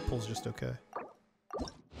 That pull's just okay.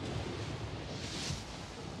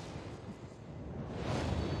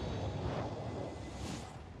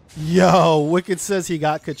 Yo, Wicked says he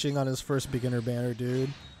got Kaching on his first beginner banner,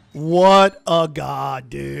 dude. What a god,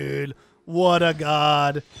 dude. What a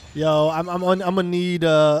god. Yo, I'm gonna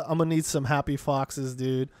need some happy foxes,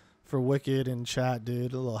 dude, for Wicked in chat,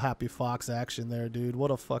 dude. A little happy fox action there, dude.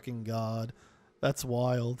 What a fucking god. That's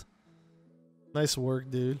wild. Nice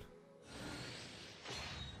work, dude.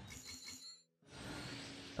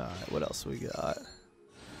 Alright, what else we got?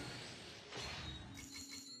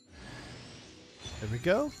 There we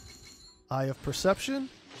go. Eye of Perception.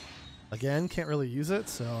 Again, can't really use it,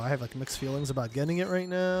 so I have like mixed feelings about getting it right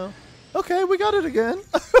now. Okay, we got it again.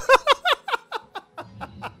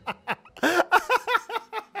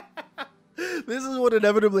 This is what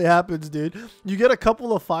inevitably happens, dude. You get a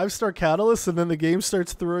couple of 5-star catalysts, and then the game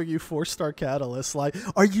starts throwing you 4-star catalysts. Like,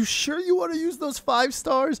 are you sure you want to use those 5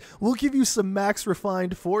 stars? We'll give you some max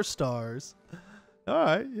refined 4 stars. All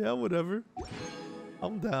right, yeah, whatever.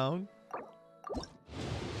 I'm down. All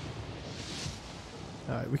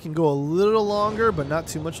right, we can go a little longer, but not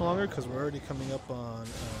too much longer because we're already coming up on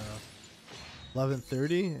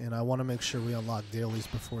 11:30, and I want to make sure we unlock dailies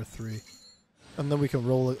before 3. And then we can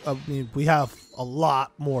roll it. I mean, we have a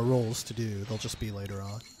lot more rolls to do. They'll just be later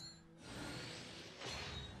on.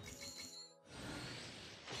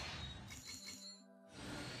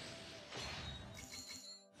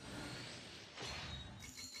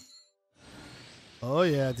 Oh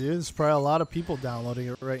yeah, dude. There's probably a lot of people downloading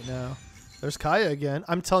it right now. There's Kaya again.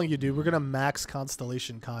 I'm telling you, dude, we're going to max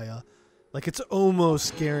Constellation Kaya. Like, it's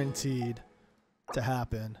almost guaranteed to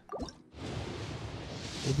happen.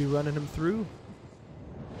 We'll be running him through.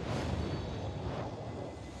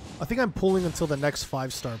 I think I'm pulling until the next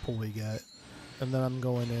 5-star pull we get. And then I'm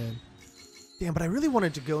going in. Damn, but I really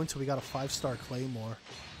wanted to go until we got a 5-star Claymore.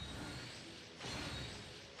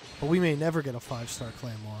 But we may never get a 5-star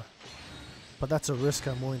Claymore. But that's a risk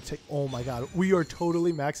I'm willing to take. Oh my god. We are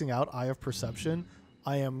totally maxing out Eye of Perception.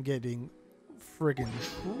 I am getting friggin'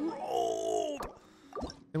 trolled.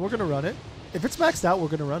 And we're going to run it. If it's maxed out, we're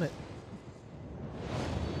going to run it.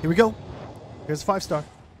 Here we go. Here's a 5-star.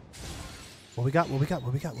 What we got? What we got?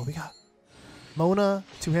 What we got? What we got? Mona,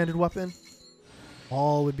 2-handed weapon.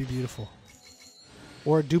 All would be beautiful.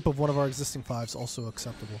 Or a dupe of one of our existing 5s, also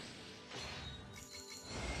acceptable.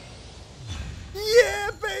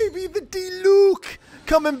 Yeah, baby, the D-Luke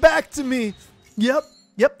coming back to me. Yep,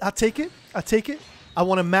 I'll take it. I'll take it. I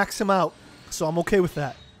want to max him out, so I'm okay with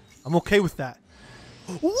that. I'm okay with that.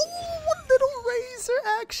 Ooh, one little razor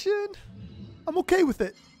action. I'm okay with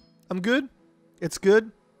it. I'm good. It's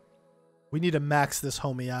good. We need to max this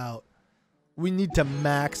homie out. We need to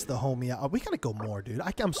max the homie out. We got to go more, dude.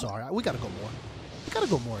 I'm sorry. We got to go more. We got to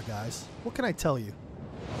go more, guys. What can I tell you?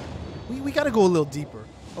 We got to go a little deeper.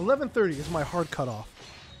 11:30 is my hard cutoff.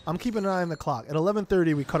 I'm keeping an eye on the clock. At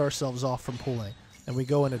 11:30, we cut ourselves off from pulling, and we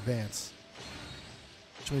go in advance.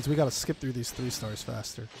 Which means we got to skip through these 3 stars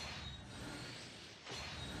faster.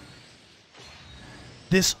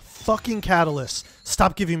 This fucking catalyst.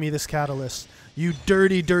 Stop giving me this catalyst. You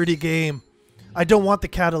dirty, dirty game. I don't want the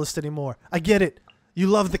catalyst anymore. I get it. You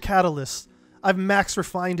love the catalyst. I've max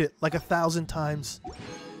refined it like 1,000 times.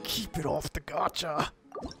 Keep it off the gacha.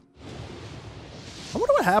 I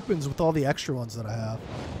wonder what happens with all the extra ones that I have.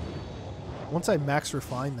 Once I max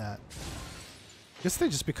refine that. I guess they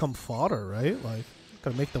just become fodder, right? Like,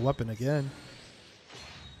 gotta make the weapon again.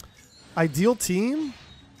 Ideal team?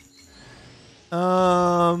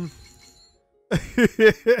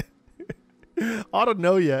 I don't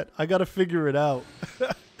know yet. I gotta figure it out.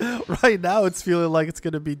 Right now, it's feeling like it's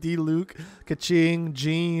gonna be D-Luke, Kaching,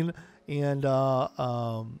 Jean, and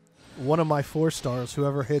one of my 4 stars.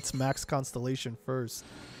 Whoever hits max constellation first.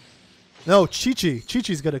 No, Chi-Chi.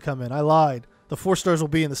 Chi-Chi's gonna come in. I lied. The 4 stars will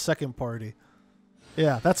be in the second party.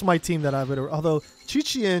 Yeah, that's my team that I would. Although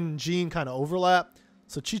Chi-Chi and Jean kind of overlap,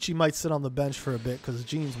 so Chi-Chi might sit on the bench for a bit because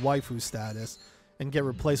Jean's waifu status, and get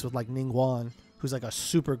replaced with like Ningguang, who's like a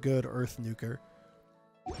super good Earth nuker.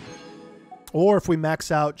 Or if we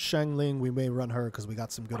max out Shangling, we may run her because we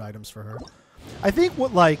got some good items for her. I think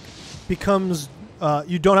what like becomes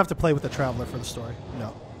you don't have to play with the Traveler for the story.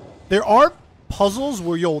 No, there are puzzles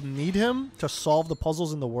where you'll need him to solve the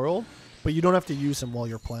puzzles in the world, but you don't have to use him while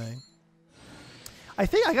you're playing. I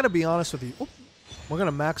think I gotta be honest with you. Oop, we're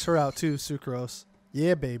gonna max her out too, Sucrose.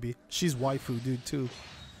 Yeah, baby, she's waifu dude too.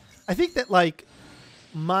 I think that like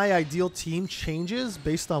my ideal team changes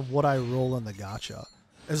based on what I roll in the gacha.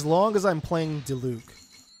 As long as I'm playing D-Luke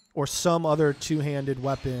or some other 2-handed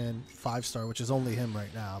weapon 5-star, which is only him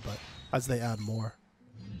right now, but as they add more.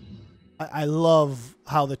 I love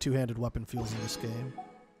how the 2-handed weapon feels in this game.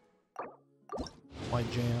 My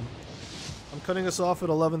jam. I'm cutting us off at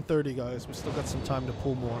 11:30, guys. We still got some time to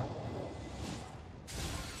pull more.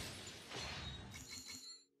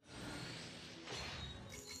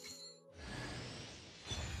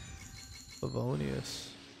 Favonius.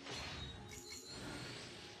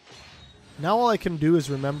 Now all I can do is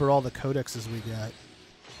remember all the codexes we get.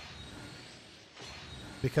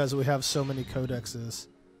 Because we have so many codexes.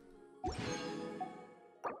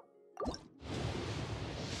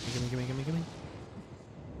 Gimme, gimme, gimme, gimme.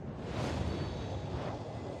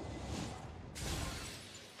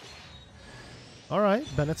 Alright,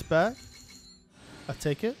 Bennett's back. I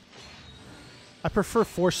take it. I prefer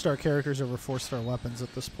 4-star characters over 4-star weapons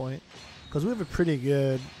at this point. Because we have a pretty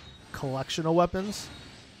good collection of weapons.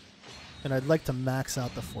 And I'd like to max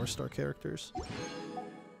out the 4-star characters.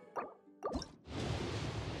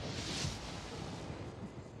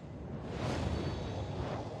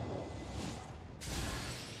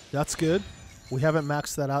 That's good. We haven't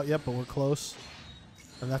maxed that out yet, but we're close.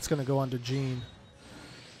 And that's going to go on to Jean.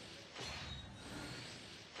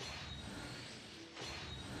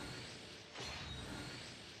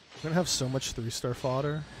 We're going to have so much 3-star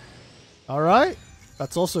fodder. All right.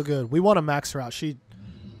 That's also good. We want to max her out.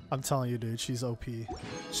 I'm telling you, dude, she's OP.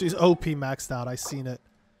 She's OP maxed out. I seen it.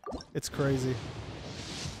 It's crazy.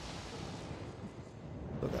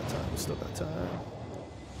 Still got time. Still got time.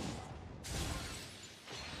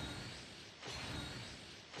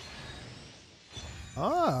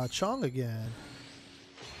 Ah, Chong again.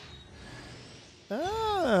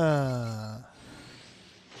 Ah.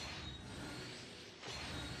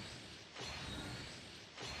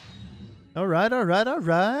 All right, all right, all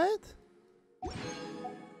right.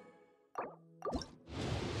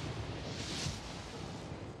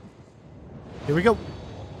 Here we go.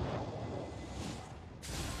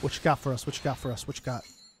 What you got for us? What you got for us? What you got?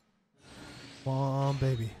 Come on,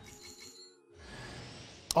 baby.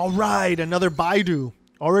 All right, another Baidu.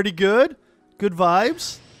 Already good? Good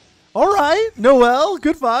vibes. All right, Noelle.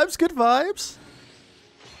 Good vibes, good vibes.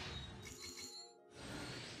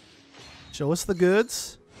 Show us the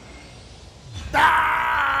goods. Ah!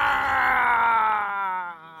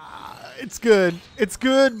 It's good. It's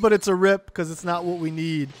good, but it's a rip because it's not what we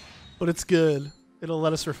need. But it's good. It'll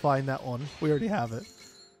let us refine that one. We already have it.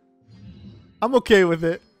 I'm okay with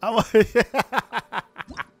it. I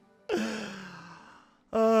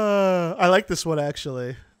like this one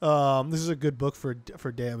actually. This is a good book for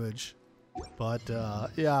damage. But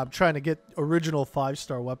yeah, I'm trying to get original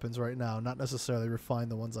 5-star weapons right now, not necessarily refine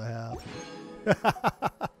the ones I have.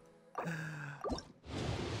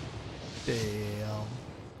 Damn.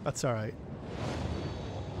 That's alright.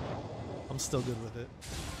 I'm still good with it.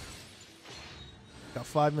 Got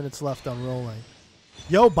 5 minutes left on rolling.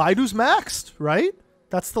 Yo, Baidu's maxed, right?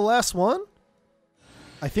 That's the last one?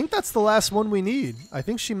 I think that's the last one we need. I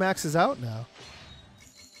think she maxes out now.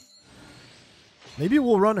 Maybe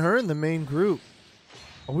we'll run her in the main group.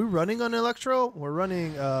 Are we running on Electro? We're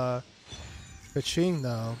running Kaching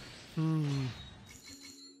though.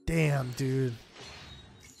 Damn, dude.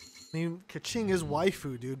 I mean, Kaching is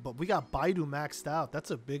waifu, dude, but we got Baidu maxed out.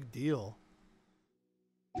 That's a big deal.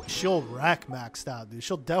 She'll rack maxed out, dude.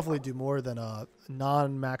 She'll definitely do more than a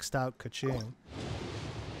non-maxed out Kaching.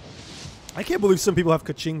 I can't believe some people have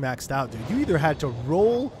Kaching maxed out, dude. You either had to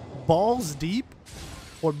roll balls deep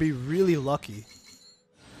or be really lucky.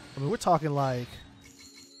 I mean, we're talking like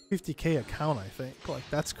 50K account, I think. Like,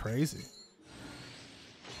 that's crazy.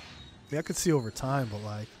 I mean, I could see over time, but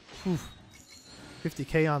like, whew,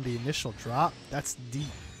 50K on the initial drop, that's deep.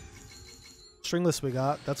 Stringless we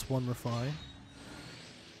got, that's one refine.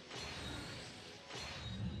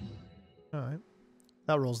 Alright.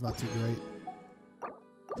 That roll's not too great.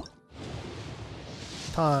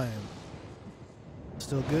 Time.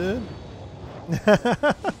 Still good?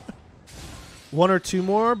 One or two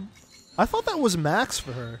more? I thought that was max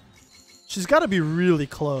for her. She's got to be really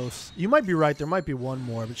close. You might be right. There might be one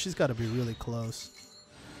more, but she's got to be really close.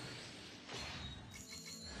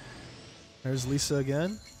 There's Lisa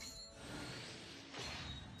again.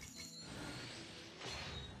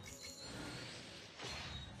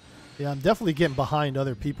 Yeah, I'm definitely getting behind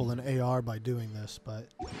other people in AR by doing this, but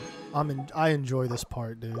I enjoy this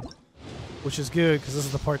part, dude. Which is good, because this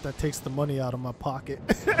is the part that takes the money out of my pocket.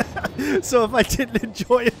 So if I didn't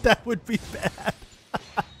enjoy it, that would be bad.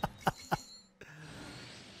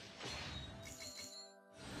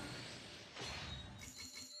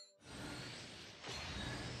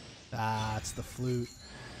 Ah, it's the flute.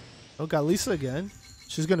 Oh, got Lisa again.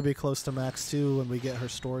 She's going to be close to max 2 when we get her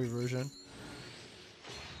story version.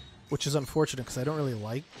 Which is unfortunate, because I don't really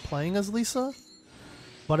like playing as Lisa.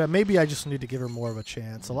 But maybe I just need to give her more of a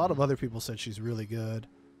chance. A lot of other people said she's really good.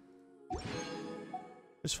 I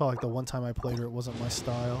just felt like the one time I played her, it wasn't my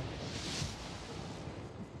style.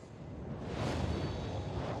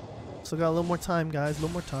 So got a little more time, guys. A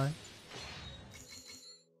little more time.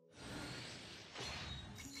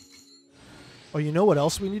 Oh, you know what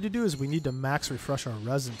else we need to do is we need to max refresh our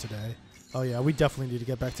resin today. Oh yeah, we definitely need to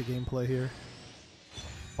get back to gameplay here.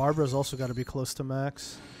 Barbara's also got to be close to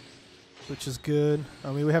max, which is good.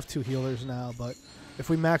 I mean, we have 2 healers now, but if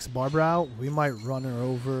we max Barbara out, we might run her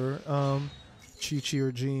over Chi-Chi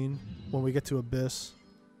or Jean when we get to Abyss.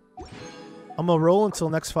 I'm going to roll until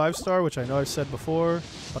next 5-star, which I know I've said before,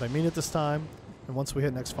 but I mean it this time. And once we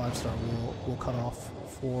hit next 5-star, we'll cut off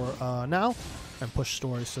for now and push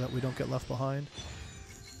stories so that we don't get left behind.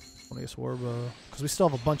 20th Warba. Because we still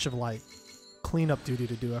have a bunch of, like, cleanup duty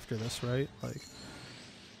to do after this, right? Like,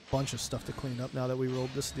 a bunch of stuff to clean up now that we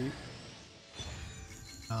rolled this deep.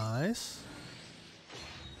 Nice.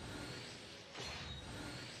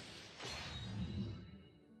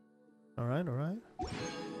 Alright, alright.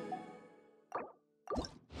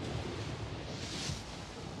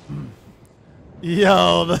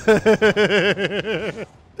 Yo,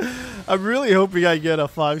 I'm really hoping I get a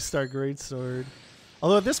 5-star greatsword.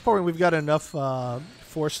 Although at this point we've got enough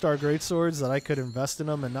 4-star greatswords that I could invest in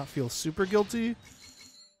them and not feel super guilty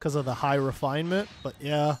because of the high refinement. But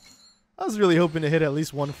yeah, I was really hoping to hit at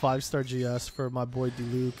least one 5-star GS for my boy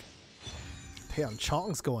Diluc. Damn,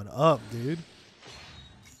 Chong's going up, dude.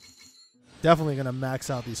 Definitely going to max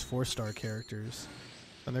out these 4-star characters.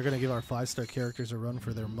 And they're going to give our 5-star characters a run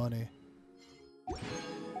for their money.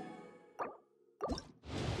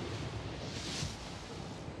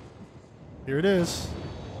 Here it is.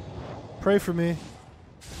 Pray for me.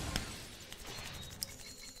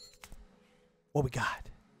 What we got?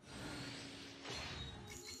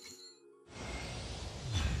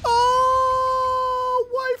 Oh,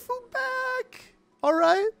 waifu back. All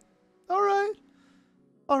right. All right.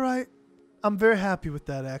 All right. I'm very happy with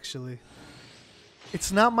that, actually.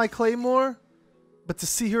 It's not my Claymore, but to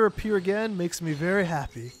see her appear again makes me very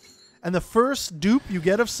happy. And the first dupe you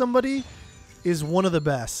get of somebody is one of the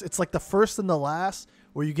best. It's like the first and the last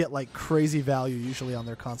where you get like crazy value usually on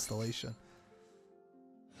their constellation.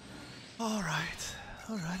 All right.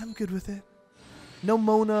 All right, I'm good with it. No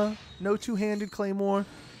Mona, no two-handed Claymore,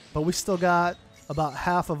 but we still got about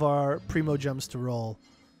half of our Primogems to roll.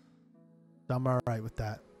 So I'm all right with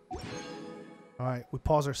that. All right, we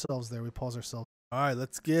pause ourselves there. We pause ourselves. All right,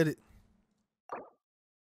 let's get it.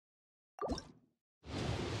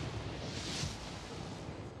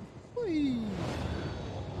 Whee.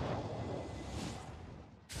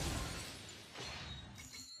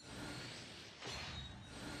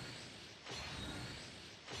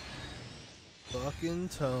 Fucking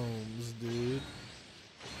tomes, dude.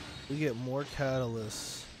 We get more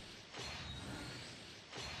catalysts.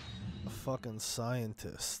 A fucking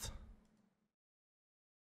scientist.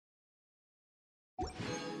 What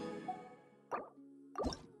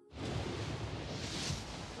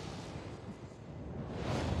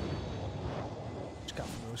you got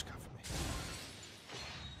for me?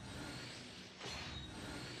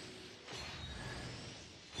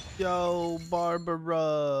 Yo,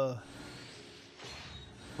 Barbara.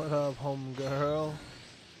 What up, homegirl?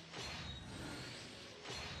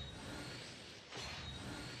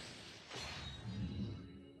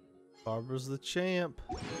 Barbara's the champ.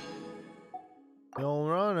 We don't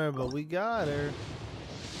run her, but we got her.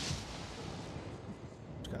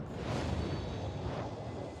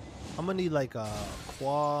 I'm gonna need like a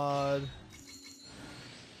quad.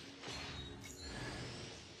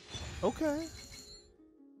 Okay.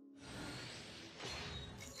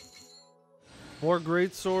 More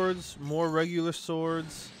great swords, more regular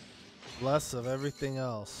swords, less of everything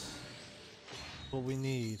else. That's what we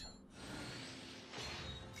need.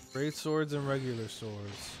 Great swords and regular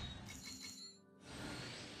swords.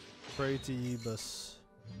 Pray to Yebus.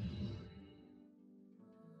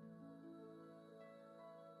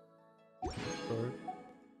 Sword.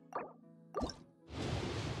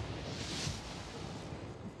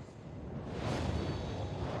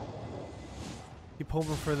 Keep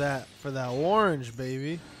hoping for that orange,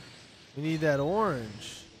 baby. We need that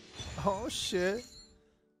orange. Oh shit.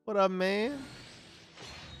 What up, man?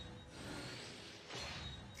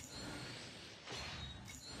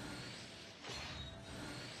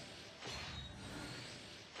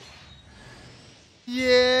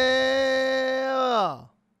 Yeah.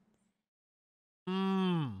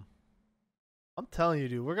 I'm telling you,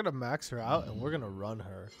 dude, we're gonna max her out and we're gonna run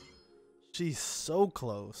her. She's so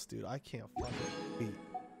close, dude. I can't fucking wait.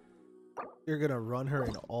 You're gonna run her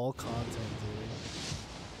in all content, dude.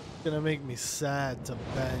 It's gonna make me sad to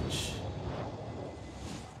bench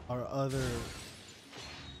our other.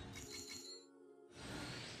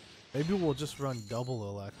 Maybe we'll just run double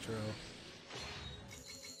Electro.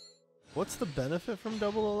 What's the benefit from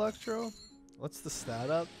double Electro? What's the stat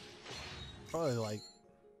up? Probably like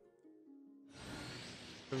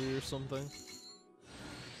 3 or something.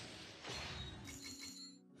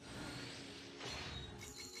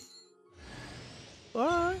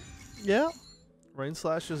 Alright. Yeah. Rain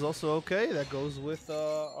Slash is also okay. That goes with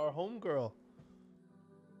our homegirl.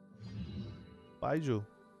 Baiju.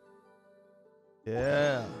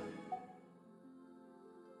 Yeah.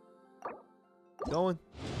 Going.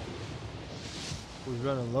 We're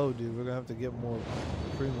running low, dude. We're gonna have to get more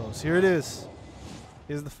primos. Here it is.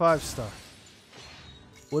 Here's the 5-star.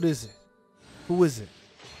 What is it? Who is it?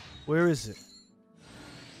 Where is it?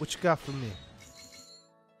 What you got for me?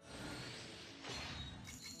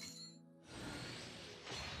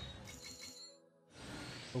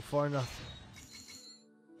 So far, nothing.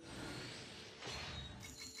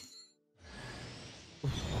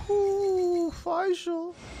 Ooh,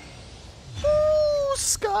 Faisal. Ooh,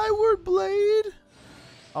 Skyward Blade.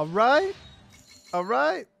 All right. All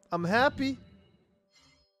right. I'm happy.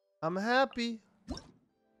 I'm happy.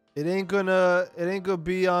 It ain't gonna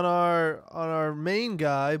be on our main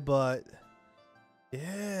guy, but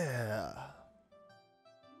yeah.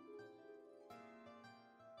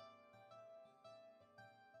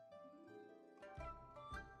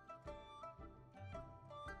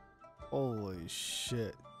 Holy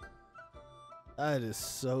shit. That is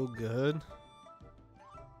so good.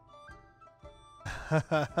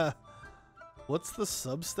 What's the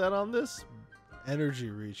substat on this? Energy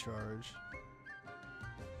recharge.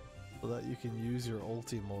 So that you can use your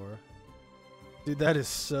ulti more. Dude, that is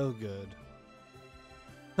so good.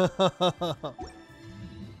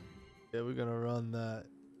 Yeah, we're gonna run that.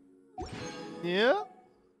 Yeah,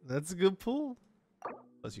 that's a good pull.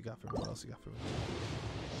 What else you got for me? What else you got for me?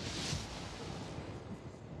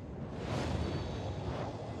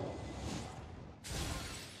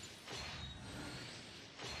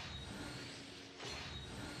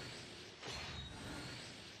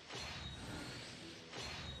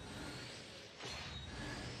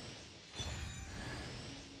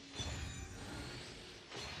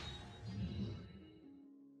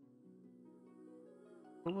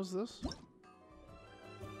 What was this?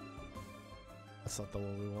 That's not the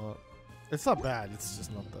one we want. It's not bad. It's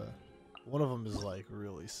just not the... One of them is like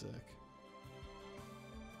really sick.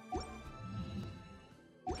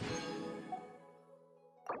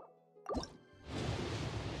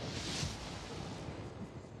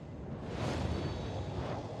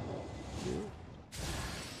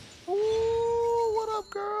 Ooh, what up,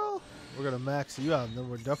 girl? We're gonna max you out and then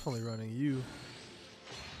we're definitely running you.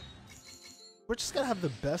 We're just gonna have the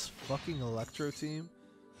best fucking Electro team.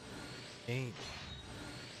 Ain't.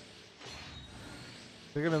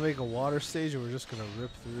 They're gonna make a water stage and we're just gonna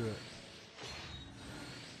rip through it.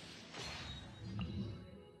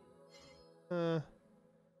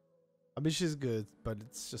 I mean, she's good, but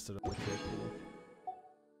it's just an okay pool.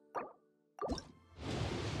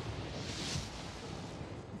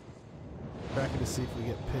 Tracking to see if we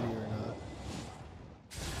get pity or not.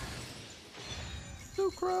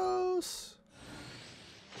 Sucrose!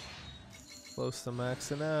 Close to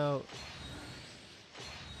maxing out.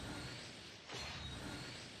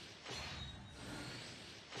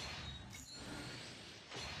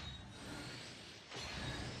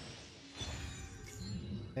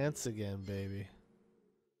 Lance again, baby.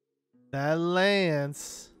 That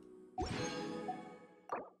Lance.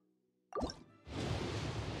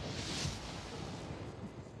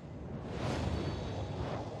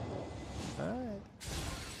 Alright.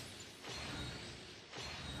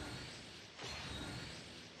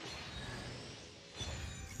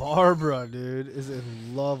 Barbara, dude, is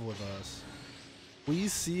in love with us. We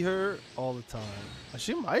see her all the time.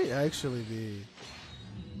 She might actually be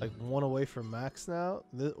like one away from max now,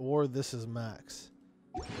 or this is max.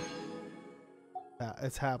 Yeah,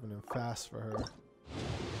 it's happening fast for her.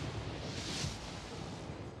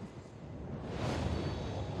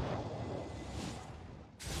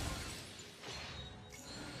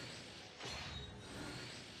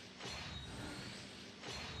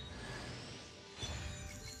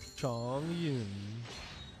 Chong Yun.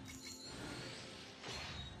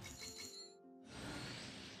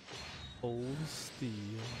 Old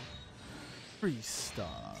Steel.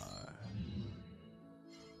 Freestar.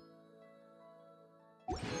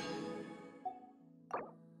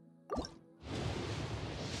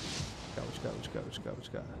 What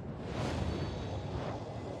you got?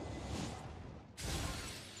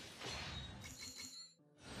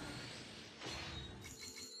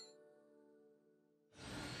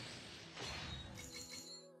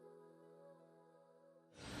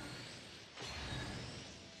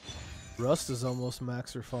 Rust is almost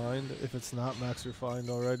max refined, if it's not max refined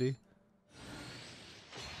already.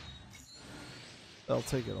 I'll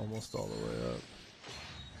take it almost all the way up.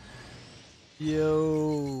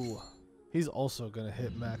 Yo! He's also gonna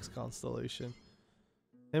hit max constellation.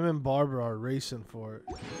 Him and Barbara are racing for it.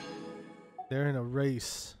 They're in a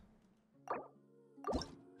race.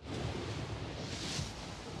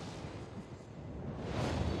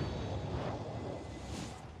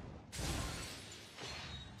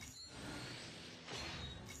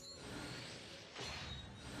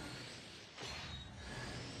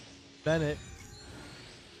 Bennett.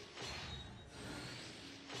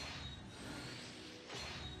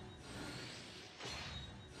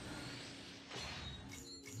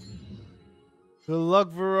 Good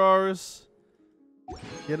luck, Veraris.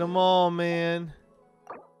 Get them all, man.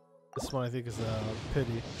 This one I think is a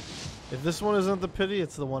pity. If this one isn't the pity,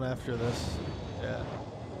 it's the one after this. Yeah.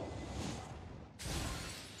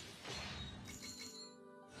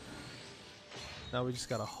 Now we just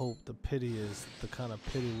gotta hope the pity is the kind of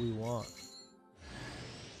pity we want.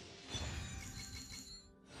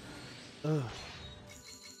 Ugh.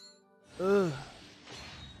 Ugh.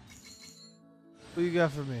 What you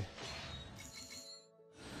got for me?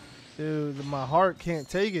 Dude, my heart can't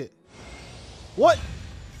take it. What?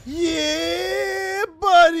 Yeah,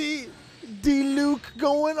 buddy! D-Luke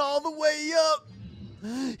going all the way up.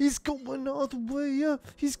 He's going all the way up.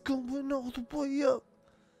 He's going all the way up.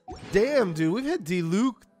 Damn, dude, we've hit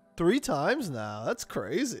D-Luke 3 times now. That's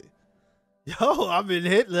crazy. Yo, I've been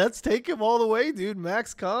hit. Let's take him all the way, dude.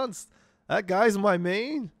 Max Const. That guy's my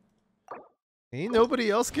main. Ain't nobody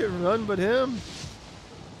else getting run but him.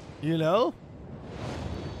 You know?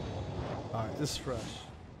 Alright, this is fresh.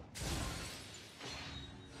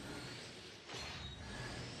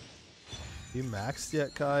 You maxed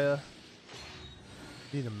yet, Kaya?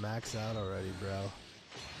 You need to max out already, bro.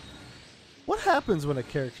 What happens when a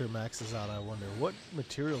character maxes out, I wonder? What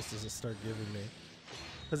materials does it start giving me?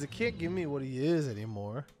 Because it can't give me what he is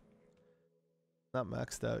anymore. Not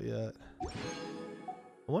maxed out yet.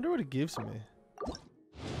 I wonder what it gives me.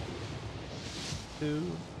 2.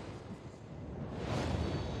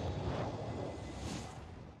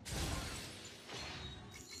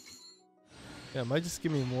 Yeah, it might just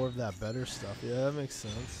give me more of that better stuff. Yeah, that makes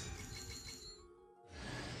sense.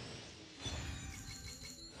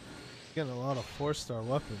 Getting a lot of 4-star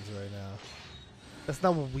weapons right now. That's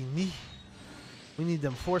not what we need. We need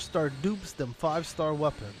them 4-star dupes, them 5-star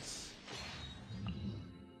weapons.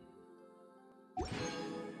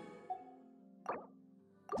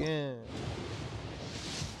 Yeah.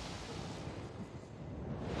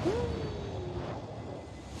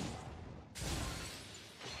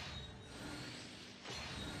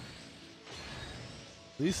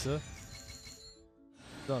 Lisa.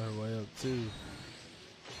 She's on her way up too.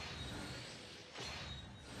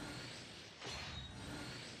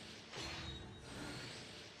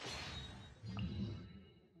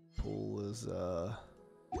 Pool is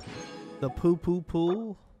the poo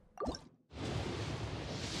pool.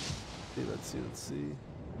 Let's see.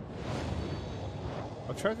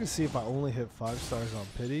 I'm trying to see if I only hit 5 stars on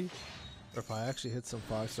pity, or if I actually hit some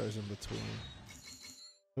 5 stars in between.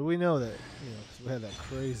 But we know that, you know, 'cause we had that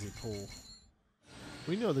crazy pull.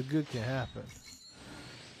 We know the good can happen.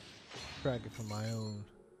 Track it for my own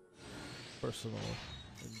personal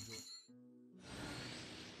enjoyment.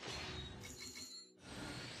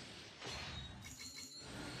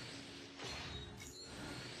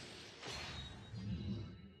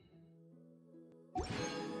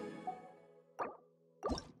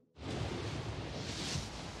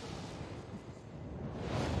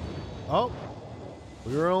 Oh,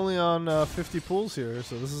 we were only on 50 pools here,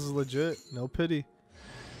 so this is legit. No pity.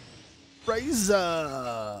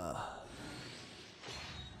 Razor.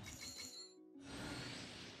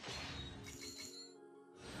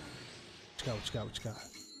 What you got?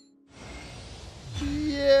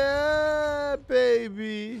 Yeah,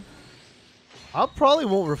 baby. I probably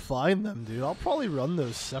won't refine them, dude. I'll probably run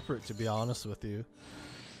those separate, to be honest with you.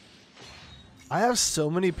 I have so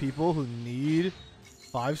many people who need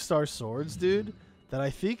 5-star swords, dude, that I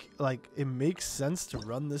think, like, it makes sense to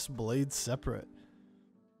run this blade separate.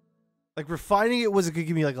 Like, refining it could give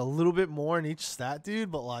me, like, a little bit more in each stat,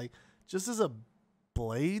 dude, but, like, just as a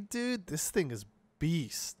blade, dude, this thing is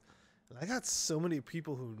beast. And I got so many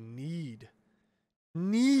people who need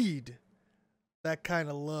that kind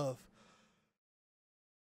of love.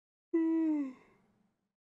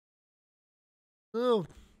 Oh,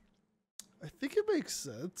 I think it makes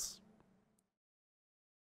sense.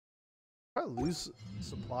 I lose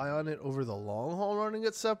supply on it over the long haul running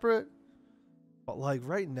it separate. But like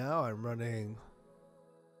right now I'm running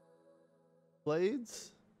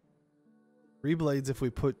blades. 3 blades if we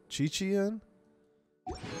put Chi-Chi in.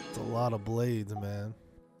 It's a lot of blades, man.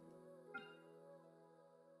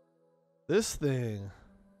 This thing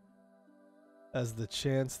has the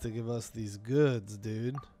chance to give us these goods,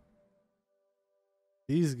 dude.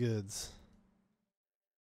 These goods.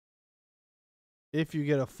 If you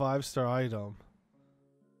get a 5-star item,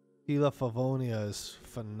 Gila Favonia is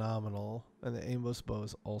phenomenal, and the Amos bow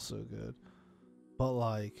is also good. But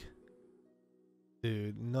like,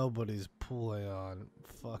 dude, nobody's pulling on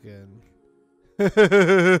fucking.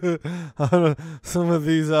 Some of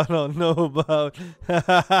these I don't know about.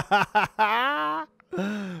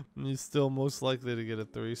 You're still most likely to get a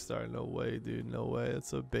 3-star. No way, dude. No way.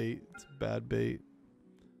 It's a bait. It's a bad bait.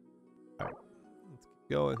 Alright. Let's keep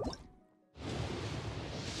going.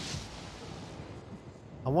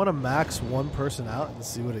 I want to max one person out and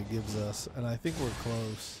see what it gives us. And I think we're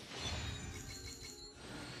close.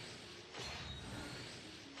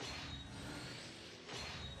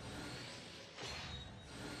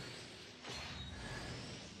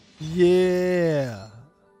 Yeah.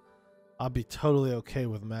 I'll be totally okay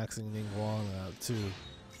with maxing Ningguang out too.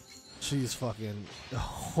 She's fucking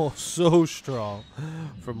so strong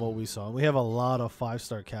from what we saw. We have a lot of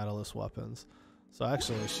 5-star catalyst weapons. So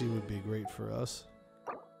actually she would be great for us.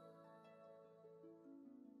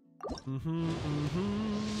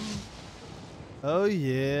 Oh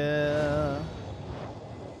yeah.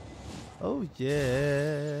 Oh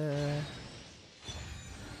yeah.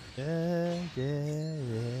 Yeah.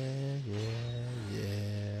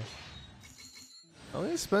 I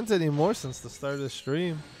don't spent any more since the start of the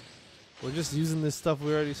stream. We're just using this stuff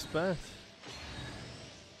we already spent.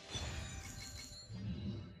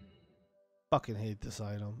 Fucking hate this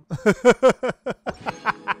item.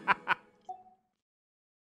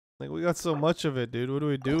 Like, we got so much of it, dude. What do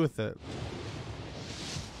we do with it?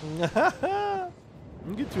 We'll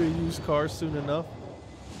get to a used car soon enough.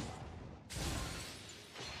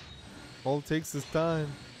 All it takes is time.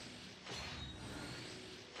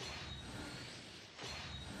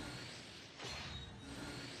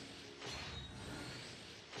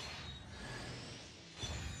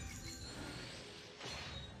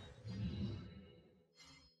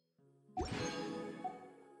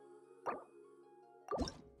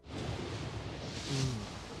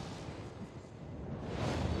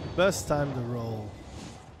 Best time to roll.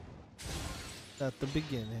 At the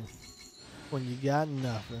beginning. When you got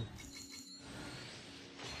nothing.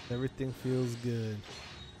 Everything feels good.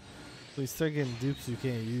 When you start getting dupes you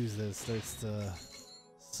can't use, that starts to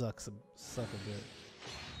suck a bit.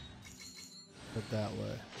 Put it that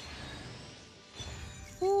way.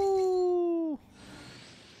 Woo!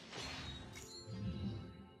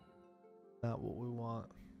 Not what we want.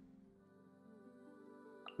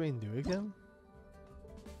 What do we do again?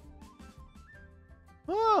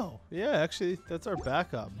 Oh, yeah, actually, that's our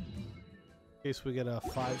backup. In case we get a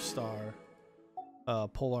 5-star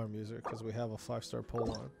polearm user, because we have a 5-star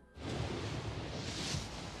polearm.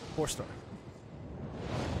 4-star.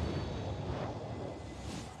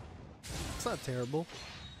 It's not terrible.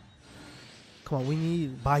 Come on, we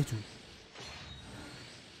need Baidu.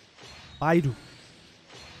 Baidu.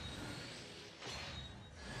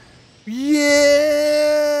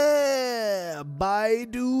 Yeah!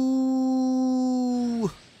 Baidu!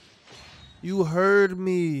 You heard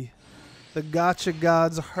me. The gacha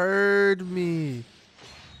gods heard me.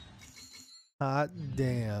 Hot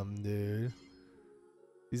damn, dude.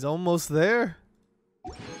 He's almost there.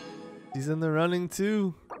 He's in the running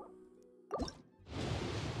too.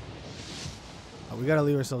 Oh, we gotta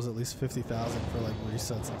leave ourselves at least 50,000 for like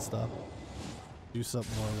resets and stuff. Do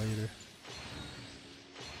something more later.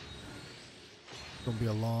 It's gonna be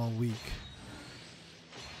a long week.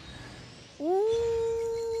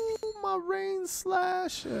 Ooh, my rain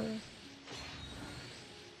slasher.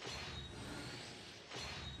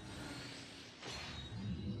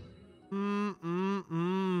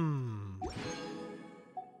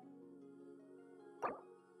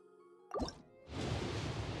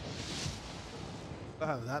 I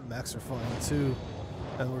have that max refine too.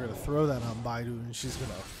 And we're gonna throw that on Baidu and she's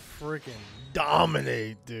gonna freaking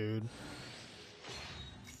dominate, dude.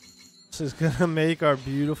 She's gonna make our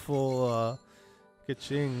beautiful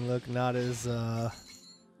Kaching look not as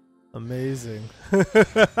amazing.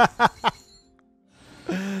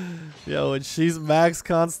 Yo, when she's max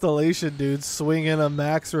constellation, dude, swinging a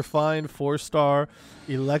max refined 4-star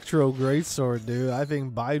electro greatsword, dude, I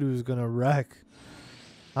think Baidu's gonna wreck.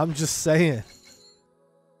 I'm just saying. I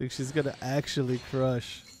think she's gonna actually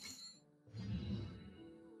crush.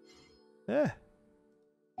 Yeah.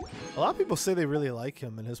 A lot of people say they really like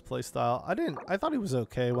him and his playstyle. I thought he was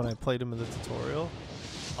okay when I played him in the tutorial.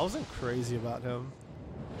 I wasn't crazy about him.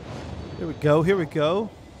 Here we go, here we go.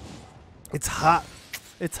 It's hot.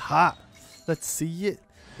 It's hot. Let's see it.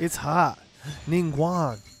 It's hot.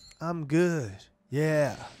 Ningguang. I'm good.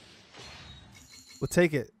 Yeah. We'll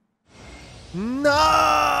take it. No!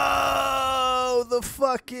 The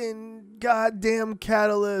fucking goddamn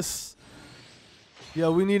catalyst.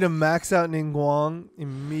 Yo, we need to max out Ningguang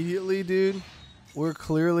immediately, dude. We're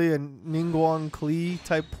clearly a Ningguang Klee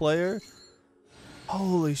type player.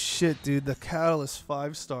 Holy shit, dude. The catalyst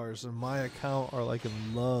 5 stars in my account are like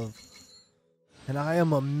in love. And I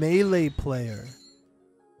am a melee player.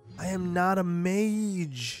 I am not a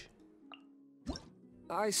mage.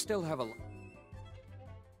 I still have a...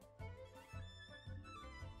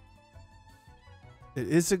 It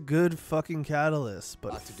is a good fucking catalyst,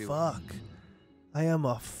 but Lot to do. fuck. I am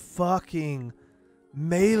a fucking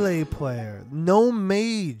melee player. No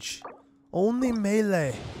mage. Only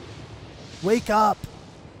melee. Wake up.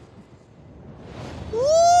 Woo!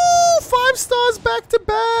 5 stars back to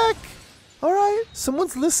back. All right,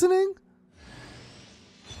 someone's listening.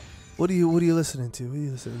 What are you listening to? What are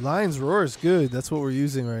you listening? Lion's Roar is good. That's what we're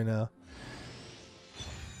using right now.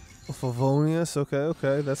 Favonius,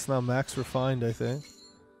 okay. That's now max refined, I think.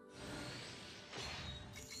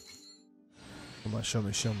 Come on, show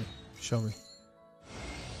me.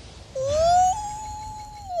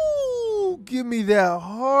 Ooh, give me that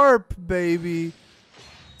harp, baby.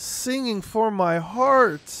 Singing for my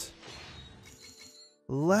heart.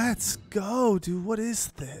 Let's go, dude. What is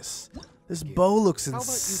this? This bow looks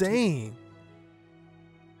insane.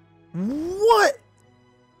 What?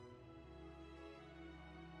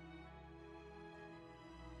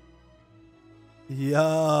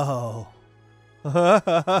 Yo.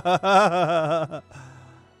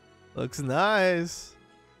 Looks nice.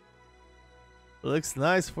 Looks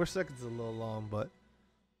nice. 4 seconds is a little long, but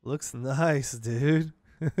looks nice, dude.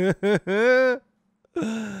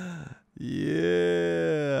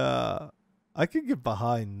 Yeah. I could get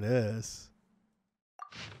behind this.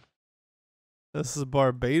 This is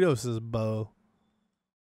Barbados's bow.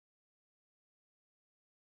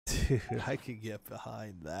 Dude, I could get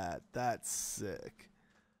behind that. That's sick.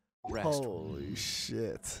 Rest. Holy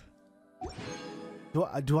shit.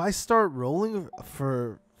 Do I start rolling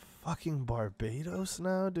for fucking Barbados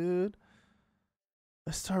now, dude?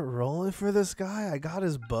 I start rolling for this guy? I got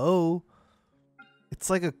his bow. It's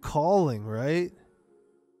like a calling, right?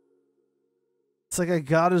 It's like I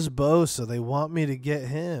got his bow, so they want me to get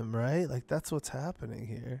him, right? Like, that's what's happening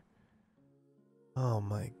here. Oh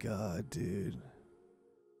my god, dude.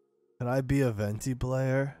 Can I be a Venti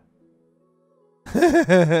player?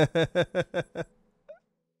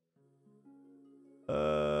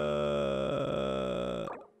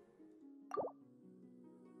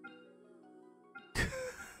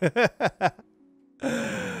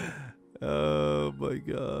 Oh my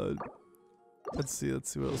god. Let's see what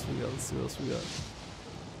else we got.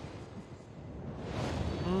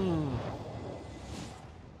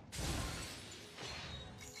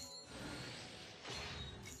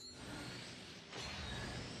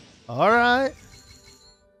 Alright.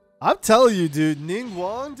 I'm telling you, dude, Ning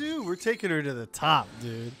Wong, dude, we're taking her to the top,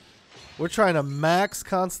 dude. We're trying to max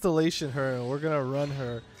Constellation her, and we're gonna run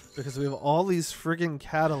her because we have all these friggin'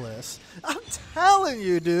 catalysts. I'm telling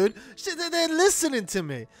you, dude. They're listening to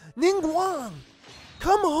me. Ning Wong,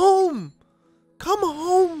 come home. Come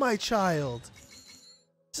home, my child.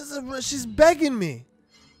 She's begging me.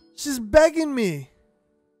 She's begging me.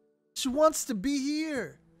 She wants to be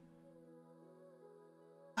here.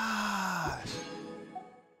 Gosh.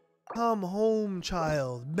 Come home,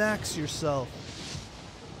 child. Max yourself.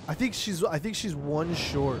 I think she's one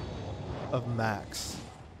short of max.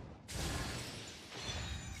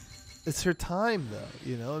 It's her time, though.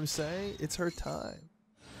 You know what I'm saying? It's her time.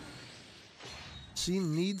 She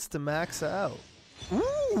needs to max out.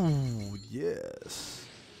 Ooh, yes.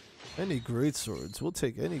 Any great swords. We'll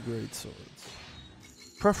take any great swords.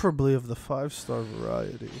 Preferably of the 5-star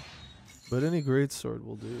variety. But any great sword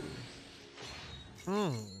will do.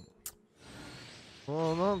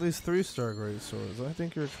 Well, not these 3-star great swords. I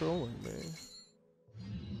think you're trolling me.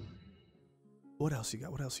 What else you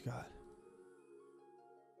got?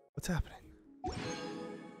 What's happening?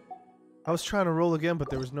 I was trying to roll again, but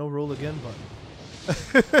there was no roll again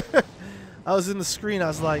button. I was in the screen. I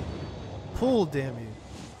was like, pull, damn you.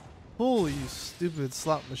 Pull, you stupid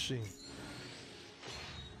slot machine.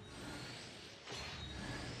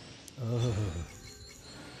 Ugh.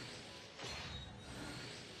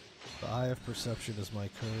 The eye of perception is my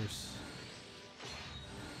curse.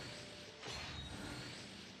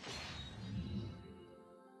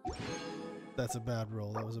 That's a bad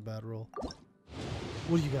roll. That was a bad roll.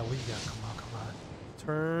 What do you got? Come on.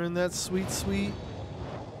 Turn that sweet.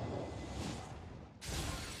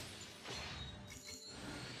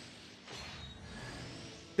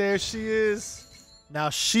 There she is. Now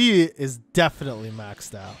she is definitely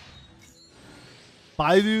maxed out.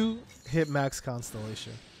 Baidu hit max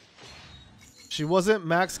Constellation. She wasn't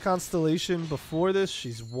max Constellation before this.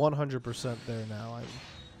 She's 100% there now. I'm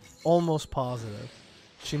almost positive.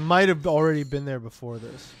 She might have already been there before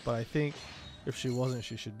this, but I think if she wasn't,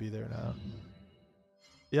 she should be there now.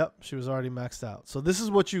 Yep, she was already maxed out. So this is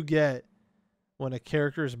what you get when a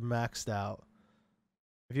character is maxed out.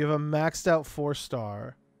 If you have a maxed out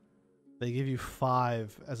 4-star, they give you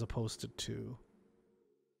 5 as opposed to 2.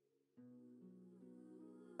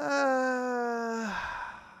 I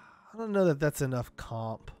don't know that that's enough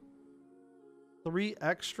comp. 3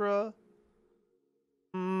 extra?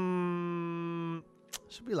 Should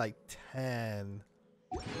be like 10.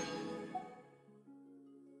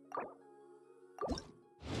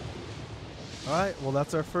 Alright, well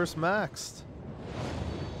that's our first maxed.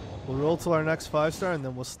 We'll roll till our next 5-star and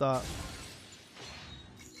then we'll stop.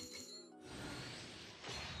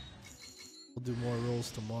 We'll do more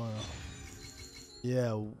rolls tomorrow.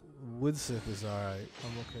 Yeah, Woodsith is alright.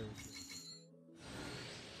 I'm okay with it.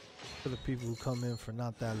 For the people who come in for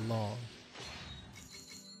not that long.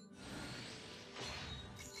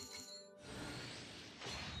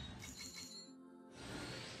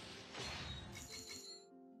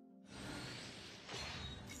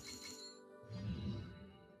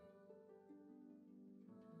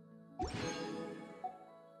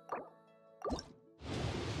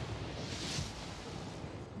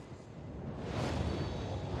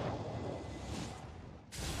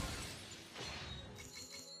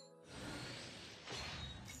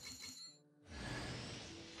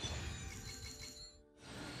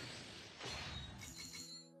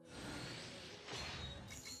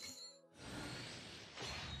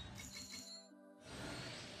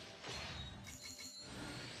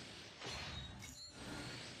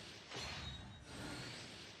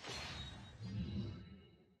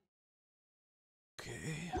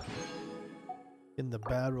 Getting the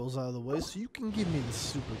bad rolls out of the way so you can give me the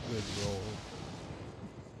super good roll.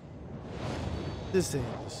 This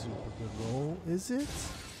ain't the super good roll, is it?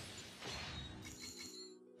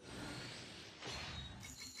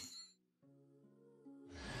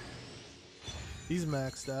 He's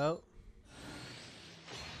maxed out.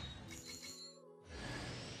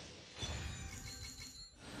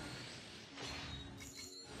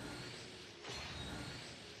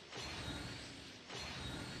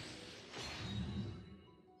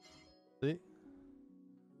 See?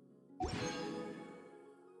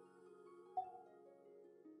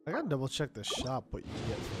 I gotta double check the shop what you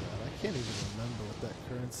get for that. I can't even remember what that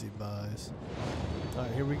currency buys.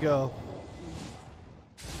 Alright, here we go.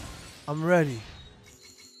 I'm ready.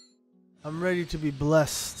 I'm ready to be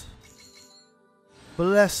blessed.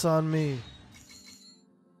 Bless on me.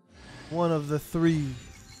 One of the 3.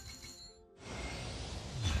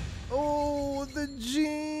 Oh, the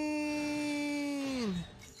gene!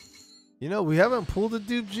 You know, we haven't pulled a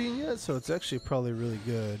dupe gene yet, so it's actually probably really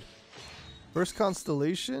good. First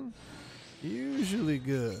constellation, usually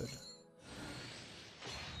good.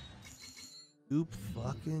 Dupe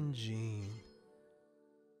fucking gene.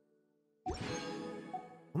 I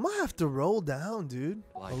might have to roll down, dude.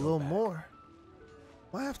 A little more.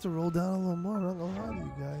 Might have to roll down a little more. I'm not gonna lie to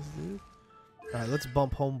you guys, dude. Alright, let's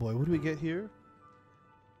bump homeboy. What do we get here?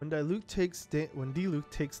 When Diluc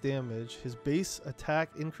takes damage, his base attack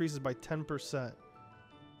increases by 10%.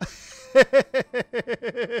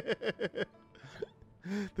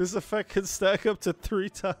 This effect can stack up to 3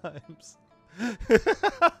 times.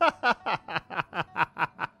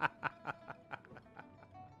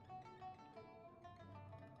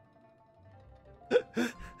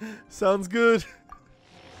 Sounds good.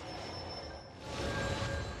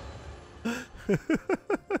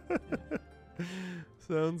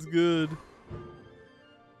 Sounds good.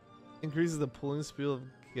 Increases the pulling speed of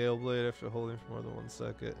Gale Blade after holding for more than 1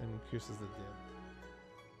 second and increases the damage.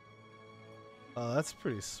 Oh, that's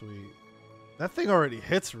pretty sweet. That thing already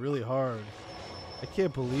hits really hard. I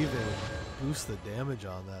can't believe they would boost the damage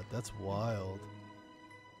on that. That's wild.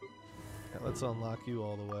 Yeah, let's unlock you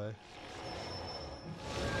all the way.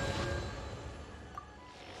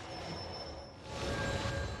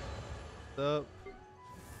 What's up?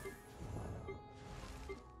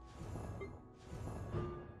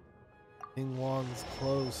 King Wong's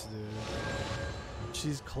close, dude.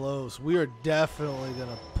 She's close. We are definitely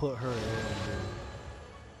gonna put her in, dude.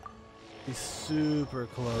 She's super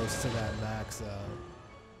close to that max out.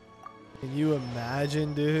 Can you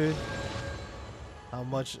imagine, dude? How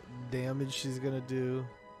much damage she's gonna do?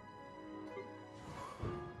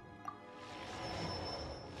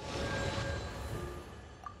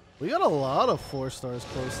 We got a lot of 4-stars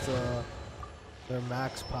close to their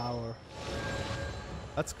max power.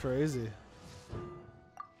 That's crazy.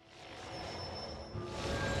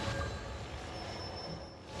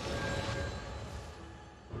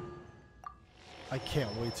 I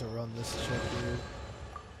can't wait to run this chick, dude.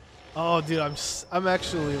 Oh, dude, I'm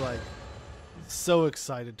actually like so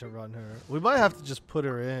excited to run her. We might have to just put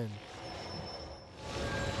her in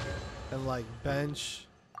and like bench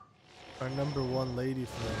our #1 lady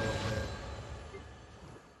for a little bit.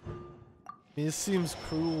 I mean, it seems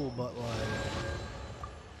cruel, but like,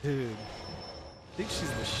 dude, I think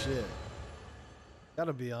she's the shit.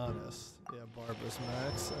 Gotta be honest. Yeah, Barbara's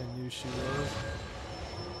Max. I knew she was.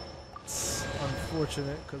 It's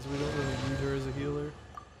unfortunate because we don't really need her as a healer.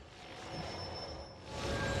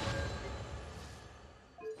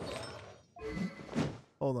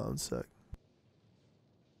 Hold on a sec.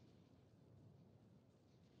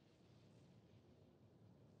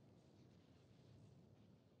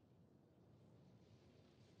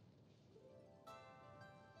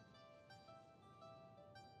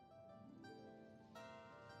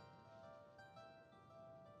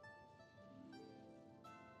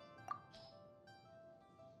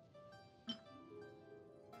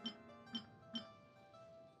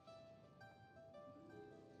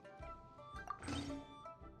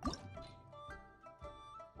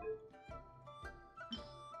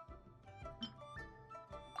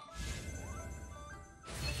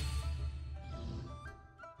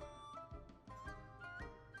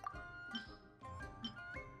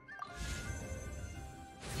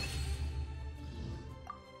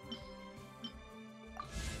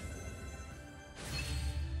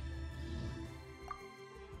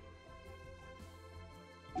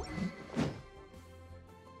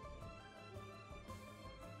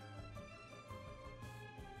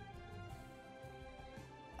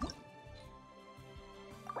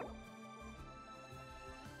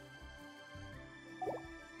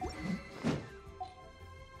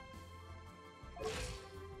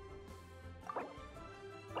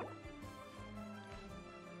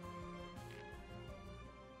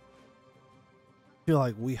 I feel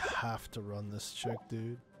like we have to run this chick,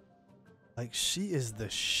 dude. Like, she is the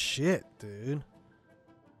shit, dude.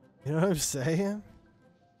 You know what I'm saying?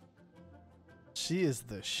 She is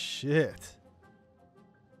the shit.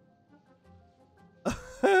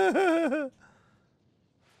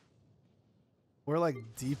 We're like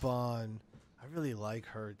deep on. I really like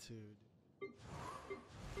her too.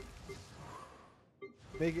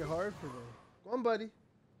 Make it hard for me. Go on, buddy.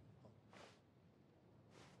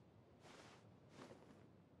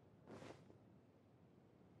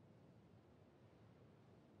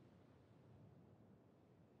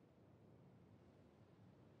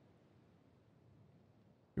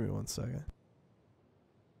 Give me 1 second.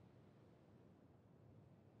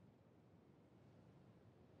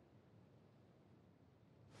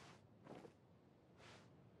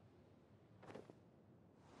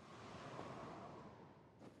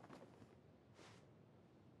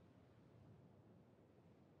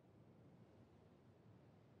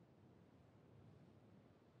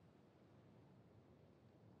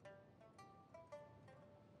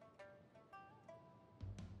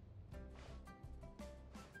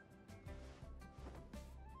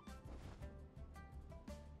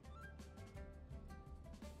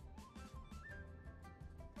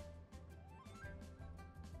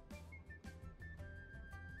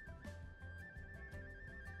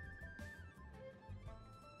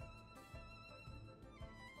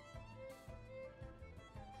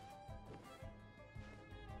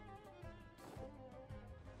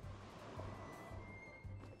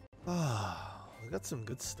 Ah, we got some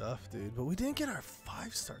good stuff, dude. But we didn't get our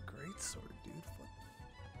 5-star greatsword, dude. Fuck.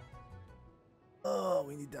 Oh,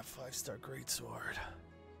 we need that 5-star greatsword.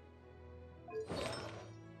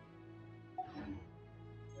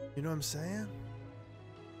 You know what I'm saying?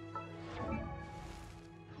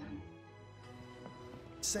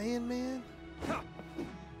 Saying, man?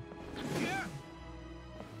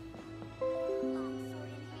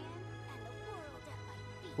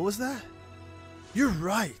 What was that? You're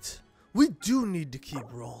right. We do need to keep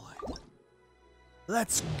rolling.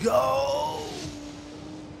 Let's go,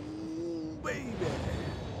 baby.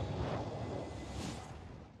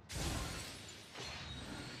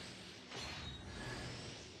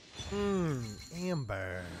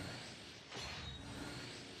 Amber.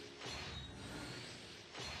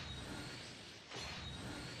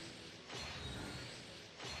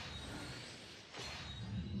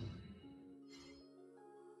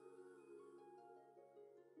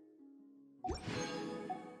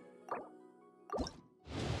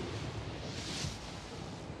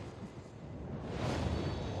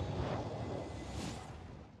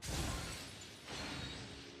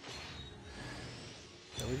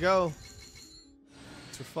 There we go.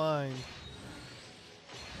 It's refined.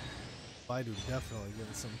 Baidu definitely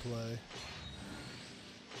getting some play.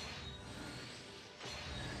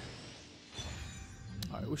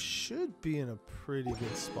 Alright, we should be in a pretty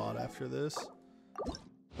good spot after this.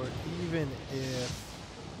 Or even if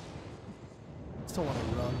I still want to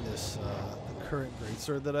run this the current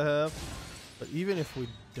greatsword that I have. But even if we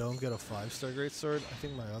don't get a 5-star greatsword, I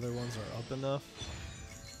think my other ones are up enough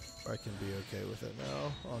where I can be okay with it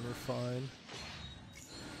now on refine.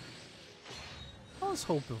 I was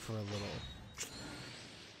hoping for a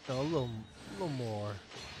little more.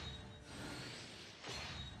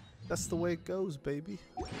 That's the way it goes, baby.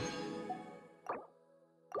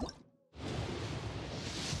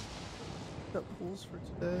 Got pools for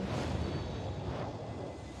today.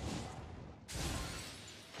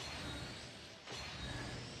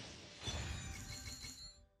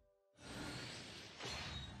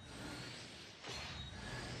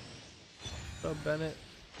 What's up, Bennett?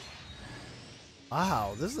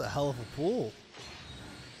 Wow, this is a hell of a pool.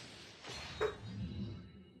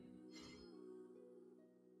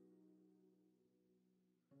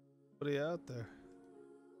 What are you out there?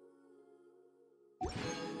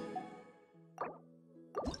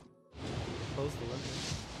 Close the window.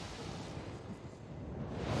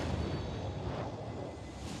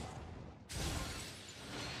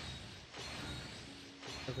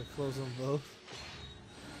 I could close them both.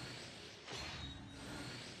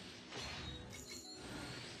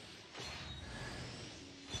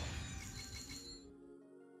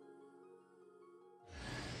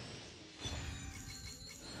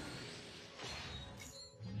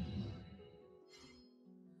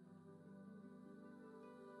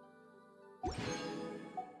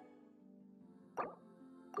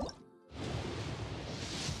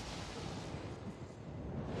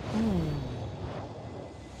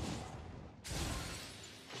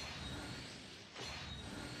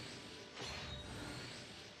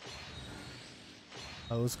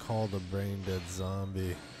 I was called a brain dead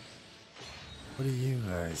zombie. What do you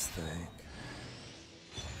guys think?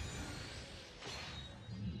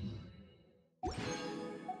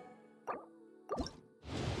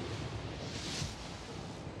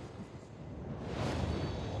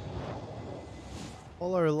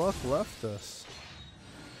 All our luck left us.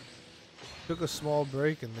 Took a small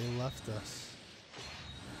break and they left us.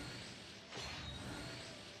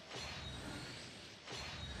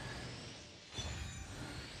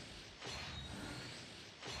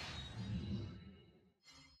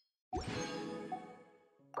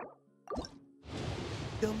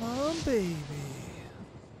 Come on, baby.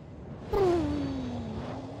 Oh.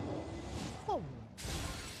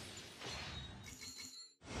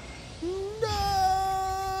 No!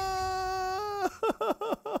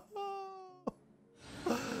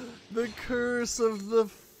 The curse of the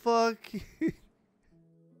fucking...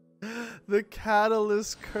 The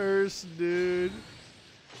catalyst curse, dude.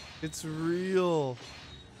 It's real.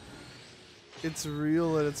 It's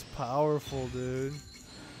real and it's powerful, dude.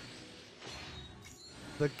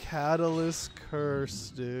 The catalyst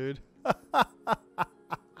curse, dude.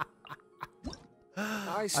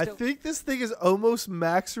 I think this thing is almost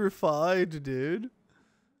max refined, dude.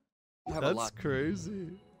 That's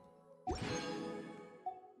crazy.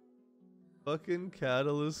 Fucking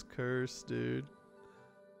catalyst curse, dude.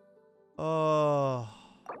 Oh.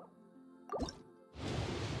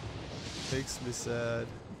 Makes me sad.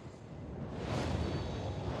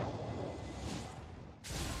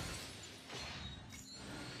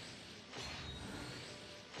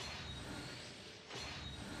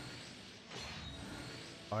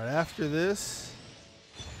 Alright, after this,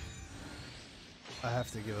 I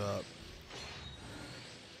have to give up.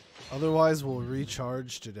 Otherwise, we'll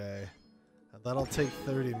recharge today. And that'll take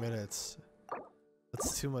 30 minutes.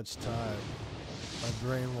 That's too much time. My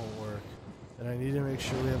brain won't work. And I need to make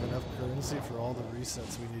sure we have enough currency for all the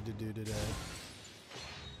resets we need to do today.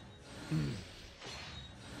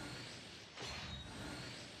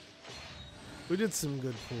 We did some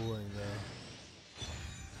good pooling, though.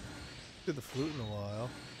 Did the flute in a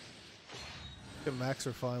while. Get max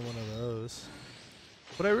refine one of those.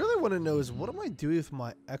 What I really want to know is what am I doing with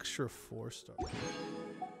my extra 4-star?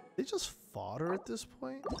 They just fodder at this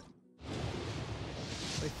point?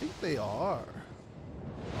 I think they are.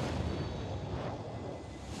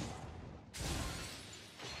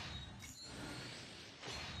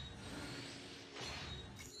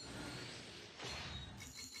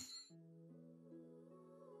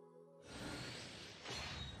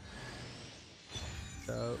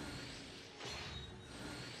 So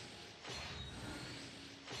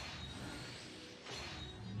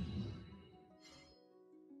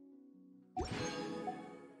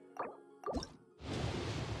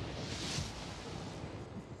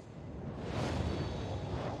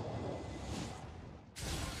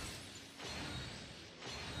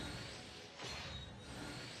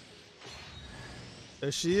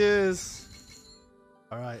there she is.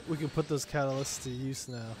 Alright, we can put those catalysts to use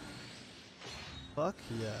now. Fuck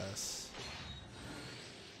yes.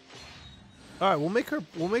 All right, we'll make her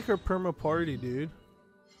perma party, dude.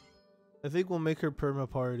 I think we'll make her perma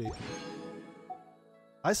party.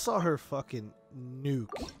 I saw her fucking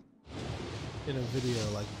nuke in a video,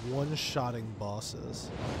 like one-shotting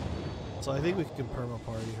bosses. So I think we can perma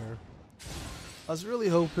party her. I was really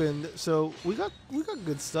hoping. So we got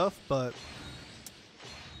good stuff, but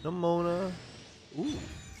no Mona. Ooh,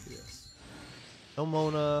 yes. No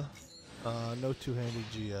Mona. No two-handed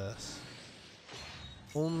GS.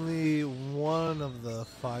 Only one of the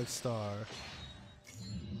 5-star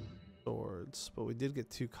swords, but we did get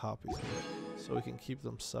 2 copies of it, so we can keep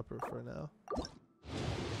them separate for now.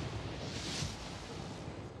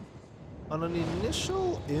 On an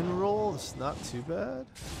initial in-roll, it's not too bad.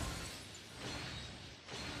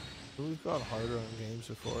 We've gone harder on games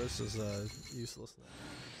before. This is useless now.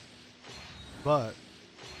 But,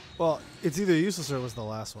 well, it's either useless or it was the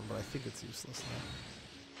last one, but I think it's useless now.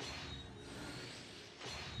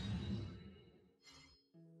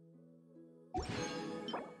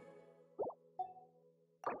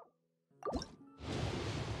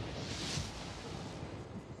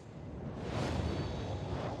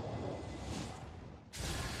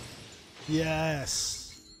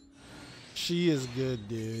 Yes! She is good,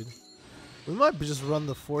 dude. We might just run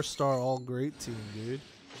the 4-star all great team, dude.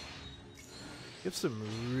 We have some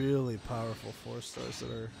really powerful 4-stars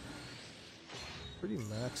that are pretty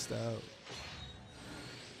maxed out.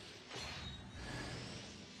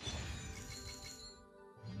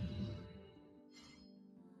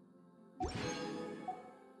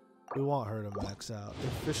 We want her to max out.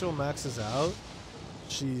 If Official maxes out,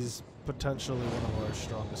 she's potentially one of our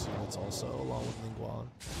strongest units also, along with Ningguang.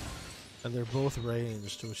 And they're both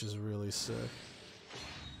ranged, which is really sick.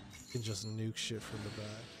 You can just nuke shit from the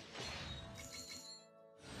back.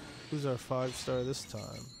 Who's our 5-star this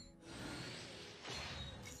time?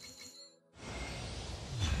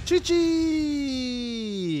 Chi-Chi!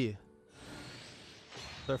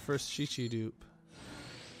 Our first Chi-Chi dupe.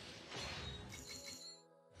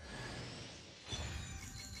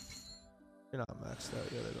 You're not maxed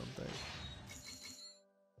out yet, I don't think.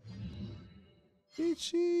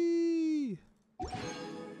 Chi-Chi!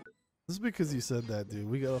 This is because you said that, dude.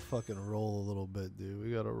 We gotta fucking roll a little bit, dude.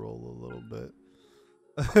 We gotta roll a little bit.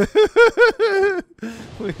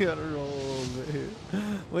 We gotta roll a little bit here.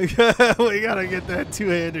 We gotta get that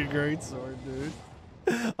 2-handed greatsword, dude.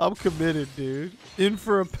 I'm committed, dude. In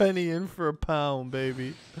for a penny, in for a pound,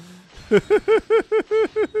 baby.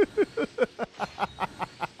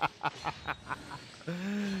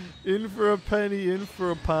 In for a penny, in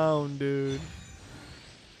for a pound, dude.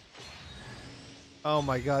 Oh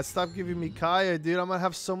my god, stop giving me Kaya, dude. I'm gonna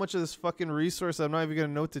have so much of this fucking resource, I'm not even gonna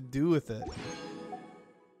know what to do with it.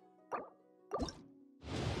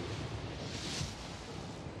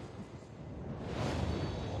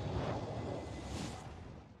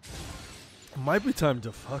 Might be time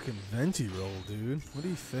to fucking Venti roll, dude. What do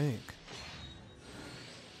you think?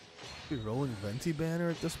 Are we rolling Venti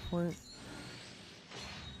banner at this point?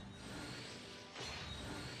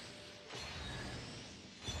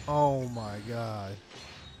 Oh my god.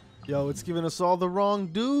 Yo, it's giving us all the wrong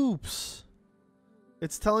dupes.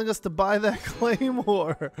 It's telling us to buy that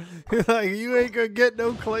Claymore. Like, you ain't gonna get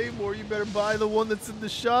no Claymore. You better buy the one that's in the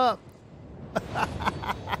shop.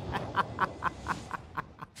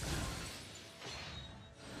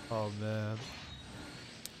 Oh man.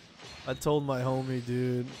 I told my homie,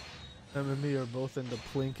 dude, him and me are both into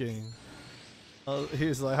plinking. He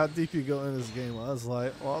was like, how deep you go in this game? I was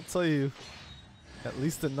like, well, I'll tell you, at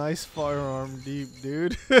least a nice firearm deep,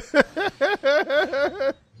 dude.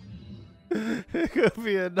 It could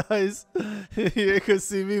be a nice, you could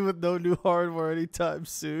see me with no new hardware anytime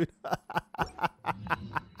soon.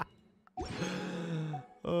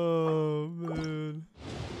 Oh man.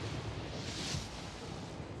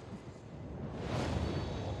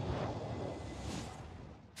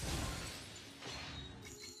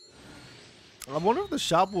 I wonder if the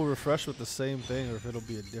shop will refresh with the same thing or if it'll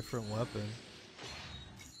be a different weapon.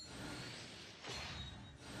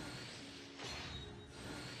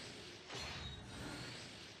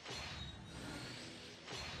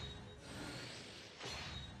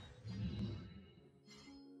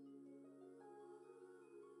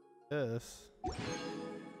 Yes.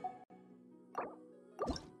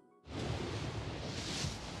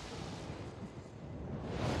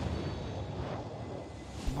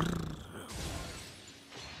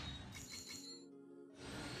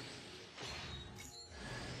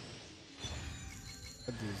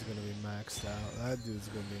 That dude's gonna be maxed out. That dude's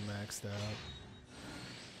gonna be maxed out.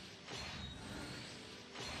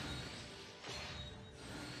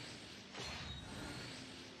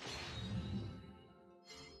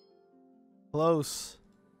 Close.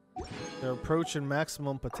 They're approaching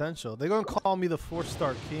maximum potential. They're gonna call me the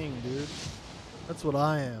 4-star king, dude. That's what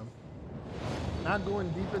I am. Not going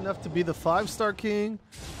deep enough to be the 5-star king,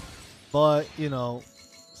 but, you know,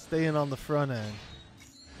 staying on the front end.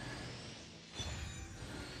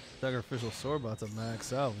 Sacrificial sword about to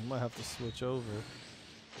max out. We might have to switch over.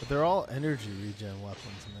 But they're all energy regen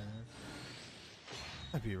weapons, man.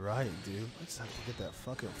 Might be right, dude. I just have to get that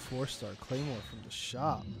fucking 4-star claymore from the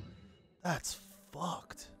shop. That's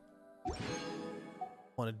fucked.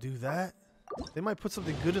 Want to do that? They might put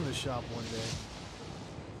something good in the shop one day.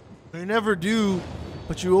 They never do,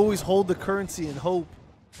 but you always hold the currency in hope.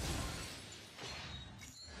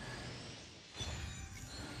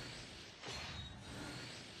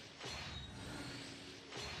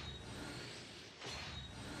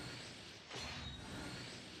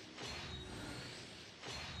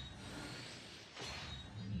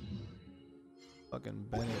 Fucking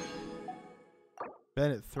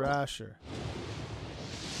Bennett Thrasher.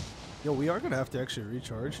 Yo, we are gonna have to actually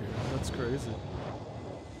recharge here. That's crazy.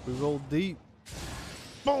 We rolled deep.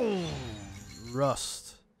 Boom!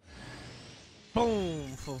 Rust. Boom!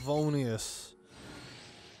 Favonius.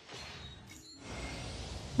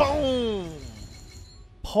 Boom!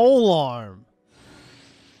 Polearm.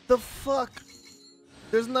 The fuck?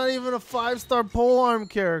 There's not even a 5-star polearm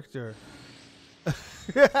character.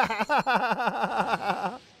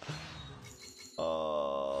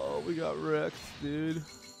 Oh, we got wrecked, dude.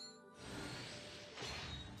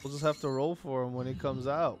 We'll just have to roll for him when he comes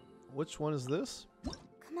out. Which one is this?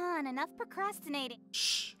 Come on, enough procrastinating.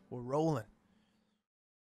 Shh, we're rolling.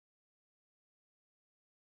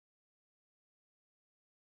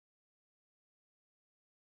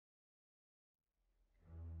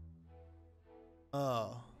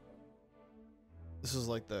 Oh. This is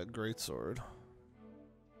like that greatsword.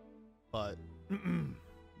 But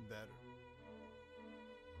better.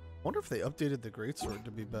 Wonder if they updated the greatsword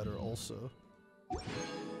to be better also. You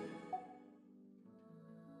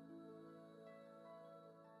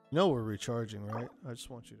know we're recharging, right? I just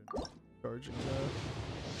want you to charging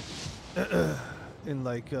in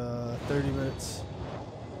like 30 minutes.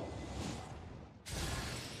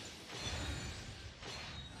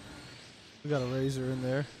 We got a razor in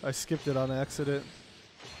there. I skipped it on accident.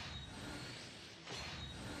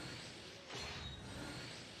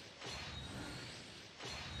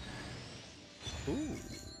 Ooh.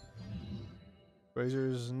 Razor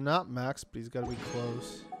is not max, but he's got to be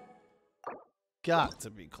close. Got to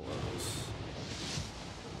be close.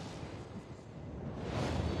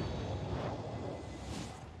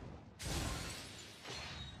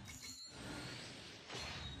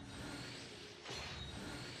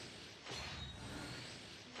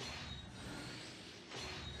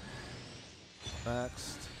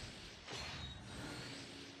 Maxed.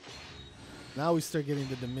 Now we start getting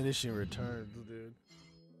the diminishing returns, dude.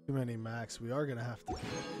 Too many max. We are gonna have to.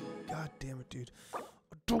 God damn it, dude. I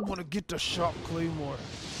don't want to get the shop claymore.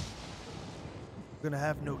 We're gonna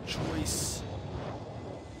have no choice.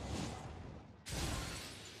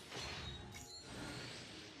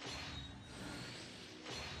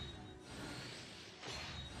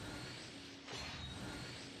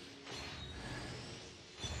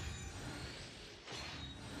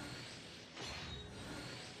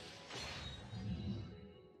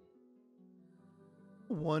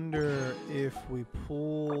 Wonder if we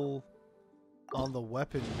pull on the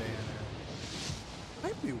weapon banner.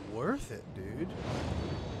 Might be worth it, dude.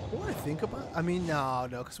 What I think about, I mean, no,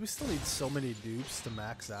 because we still need so many dupes to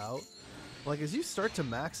max out. Like, as you start to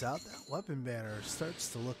max out, that weapon banner starts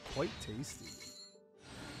to look quite tasty.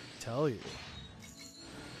 Tell you.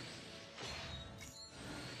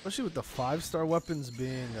 Especially with the 5-star weapons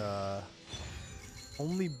being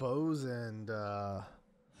only bows and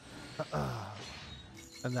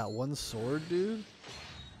that one sword, dude.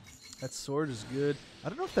 That sword is good. I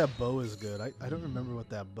don't know if that bow is good. I don't remember what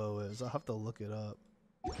that bow is. I'll have to look it up.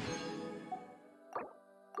 It's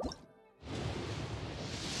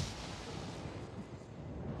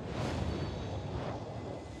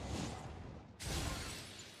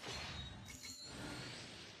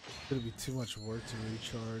gonna be too much work to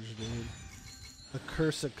recharge, dude. The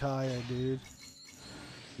curse of Kaya, dude.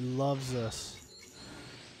 He loves us.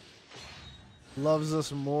 Loves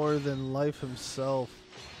us more than life himself.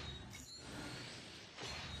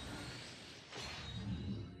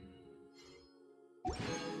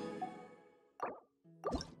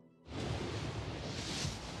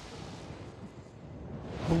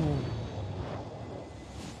 Boom.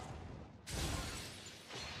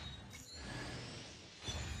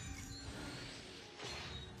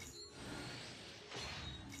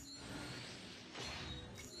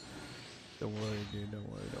 The Don't worry, dude. Don't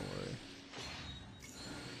worry. Don't worry.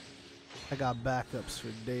 I got backups for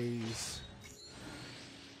days.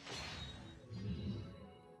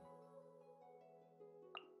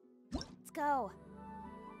 Let's go.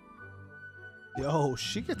 Yo,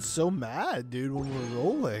 she gets so mad, dude, when we're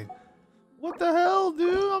rolling. What the hell,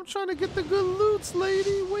 dude? I'm trying to get the good loots,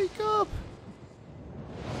 lady. Wake up.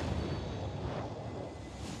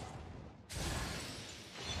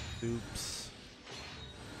 Dupes.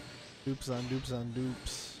 Dupes on dupes on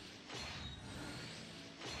dupes.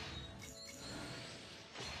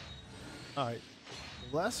 Alright.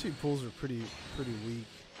 The last few pulls are pretty weak.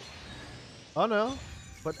 Oh no.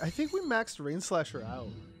 But I think we maxed Rain Slasher out.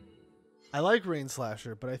 I like Rain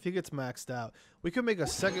Slasher, but I think it's maxed out. We could make a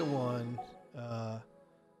second one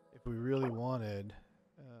if we really wanted.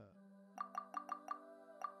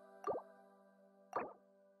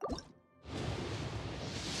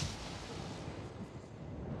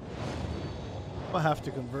 I'll have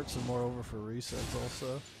to convert some more over for resets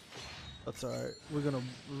also. That's alright. We're gonna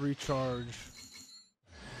recharge.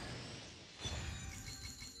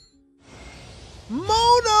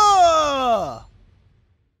 Mona!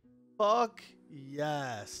 Fuck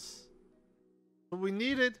yes. What we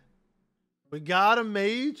needed. We got a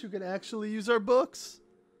mage who can actually use our books.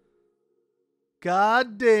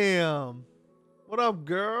 God damn. What up,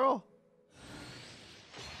 girl?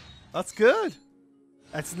 That's good.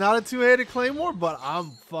 It's not a two-handed claymore, but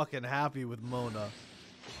I'm fucking happy with Mona.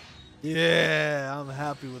 Yeah, I'm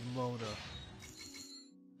happy with Mona.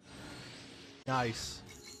 Nice.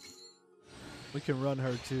 We can run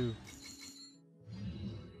her too.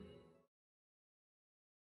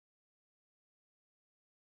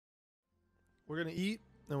 We're gonna eat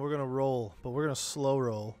and we're gonna roll, but we're gonna slow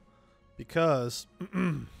roll because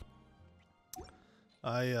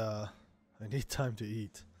I need time to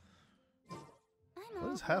eat. I'm What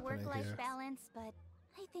all is for happening work-life here? balance, but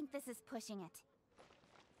I think this is pushing it.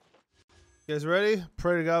 You guys ready?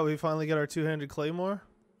 Pray to God we finally get our two-handed claymore.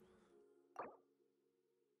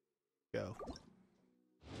 Go.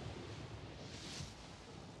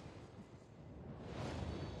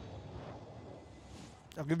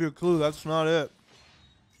 I'll give you a clue. That's not it.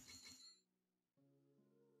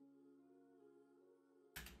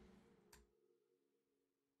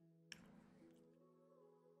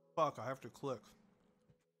 Fuck, I have to click.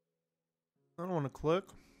 I don't want to click.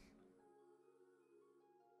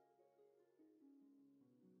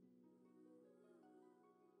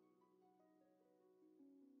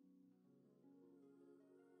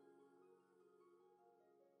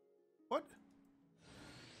 What?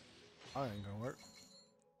 That ain't gonna work.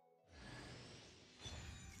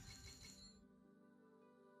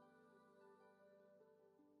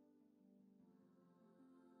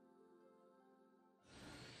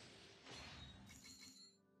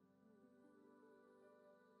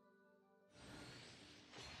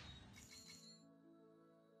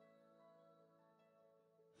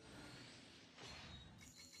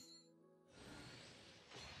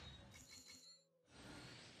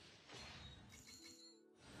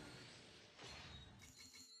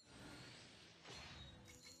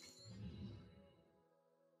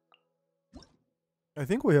 I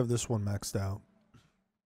think we have this one maxed out.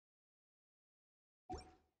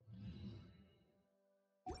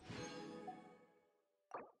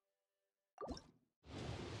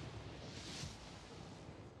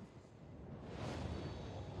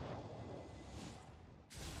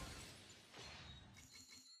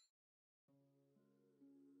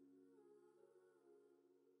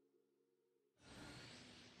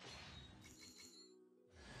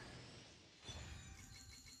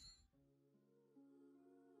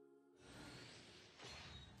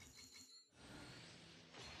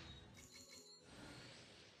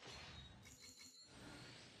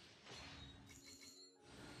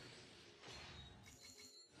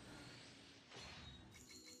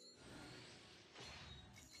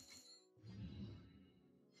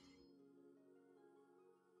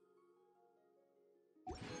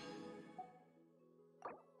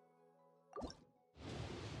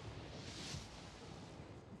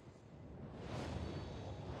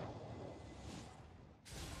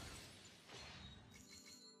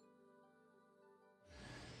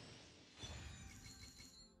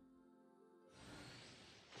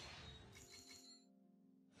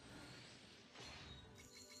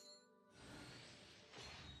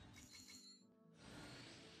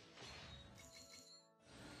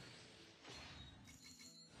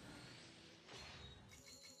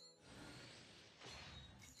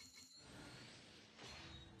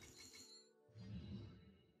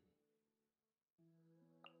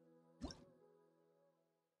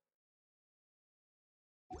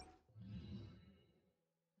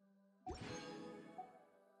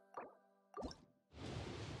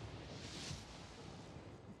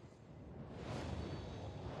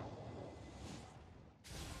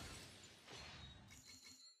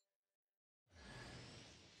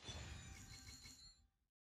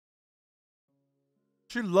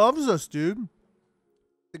 She loves us, dude.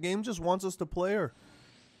 The game just wants us to play her.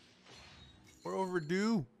 We're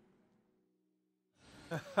overdue.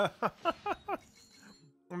 I'm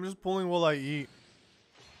just pulling while I eat.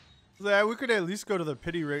 Yeah, we could at least go to the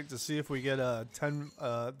pity rate to see if we get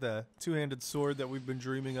the two-handed sword that we've been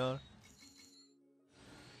dreaming on.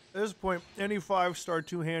 At this point, any 5-star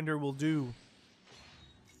two-hander will do.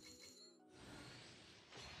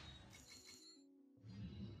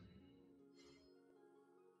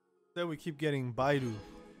 Then we keep getting Baidu.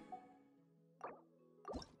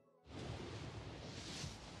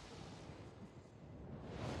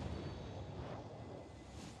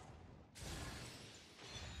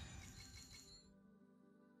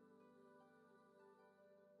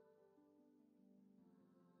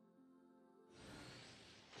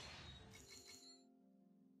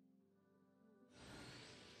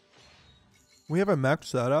 We haven't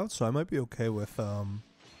maxed that out, so I might be okay with that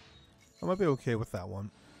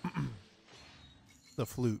one. The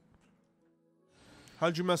flute.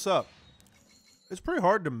 How'd you mess up? It's pretty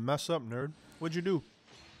hard to mess up, nerd. What'd you do?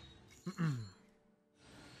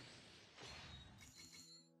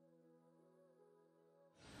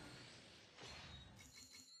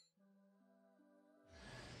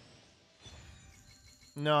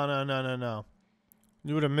 No.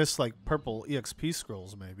 You would have missed like purple EXP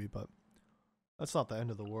scrolls maybe, but that's not the end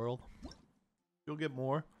of the world. You'll get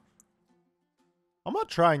more. I'm gonna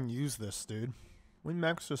try and use this, dude. We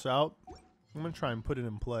max this out. I'm gonna try and put it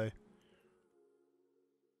in play.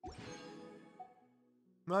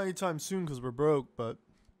 Not anytime soon because we're broke, but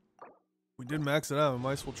we did max it out. We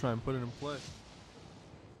might as well try and put it in play.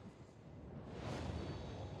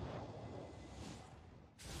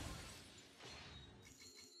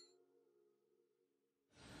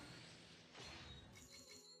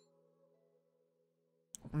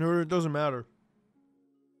 No, it doesn't matter.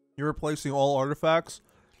 You're replacing all artifacts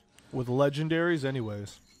with legendaries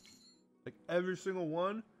anyways. Like every single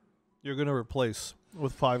one, you're going to replace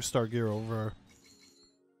with 5-star gear over...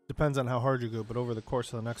 Depends on how hard you go, but over the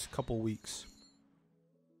course of the next couple weeks.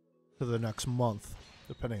 To the next month,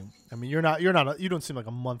 depending. I mean, you don't seem like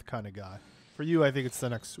a month kind of guy. For you, I think it's the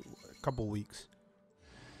next couple weeks.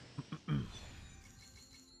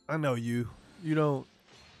 I know you. You're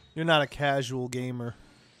not a casual gamer.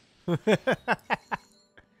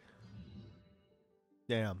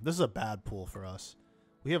 Damn, this is a bad pool for us.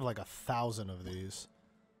 We have like 1,000 of these.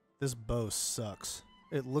 This bow sucks.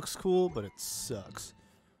 It looks cool, but it sucks.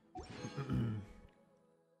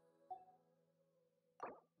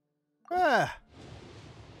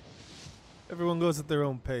 Everyone goes at their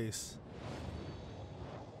own pace.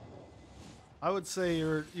 I would say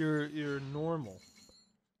you're normal.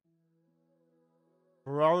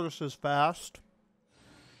 Morales is fast.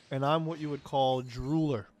 And I'm what you would call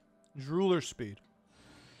drooler. Drooler speed.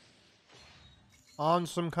 On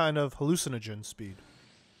some kind of hallucinogen speed.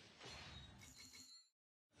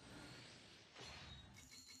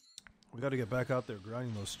 We gotta get back out there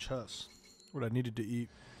grinding those chests. What I needed to eat.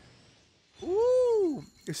 Ooh!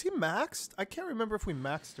 Is he maxed? I can't remember if we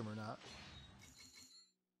maxed him or not.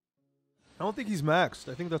 I don't think he's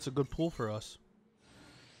maxed. I think that's a good pull for us.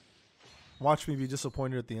 Watch me be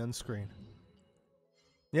disappointed at the end screen.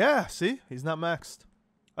 Yeah, see? He's not maxed.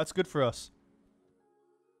 That's good for us.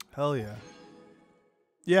 Hell yeah.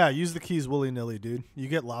 Yeah, use the keys willy-nilly, dude. You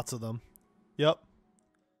get lots of them. Yep.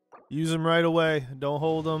 Use them right away. Don't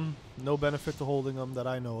hold them. No benefit to holding them that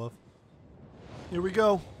I know of. Here we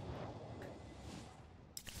go.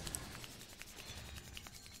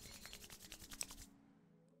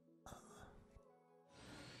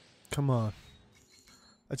 Come on.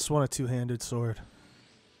 I just want a two-handed sword.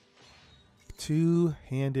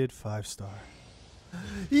 Two-handed 5-star.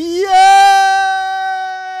 Yes!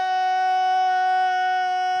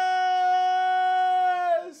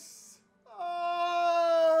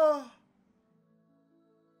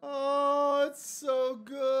 Oh, it's so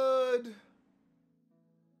good.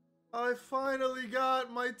 I finally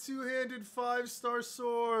got my two-handed 5-star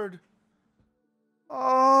sword.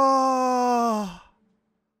 Oh.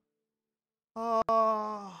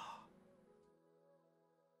 Oh.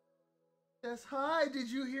 Yes, hi,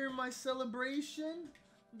 did you hear my celebration?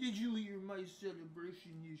 Did you hear my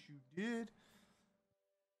celebration? Yes, you did.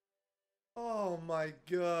 Oh my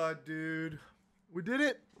god, dude. We did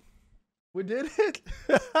it. We did it.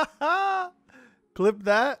 Clip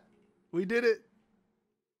that. We did it.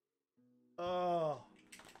 Oh.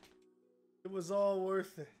 It was all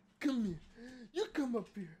worth it. Come here. You come up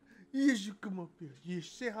here. Yes, you come up here. Yes,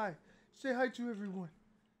 say hi. Say hi to everyone.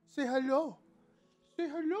 Say hello. Say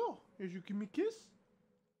hello. Yes, you give me a kiss?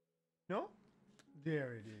 No?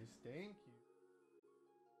 There it is. Thank you.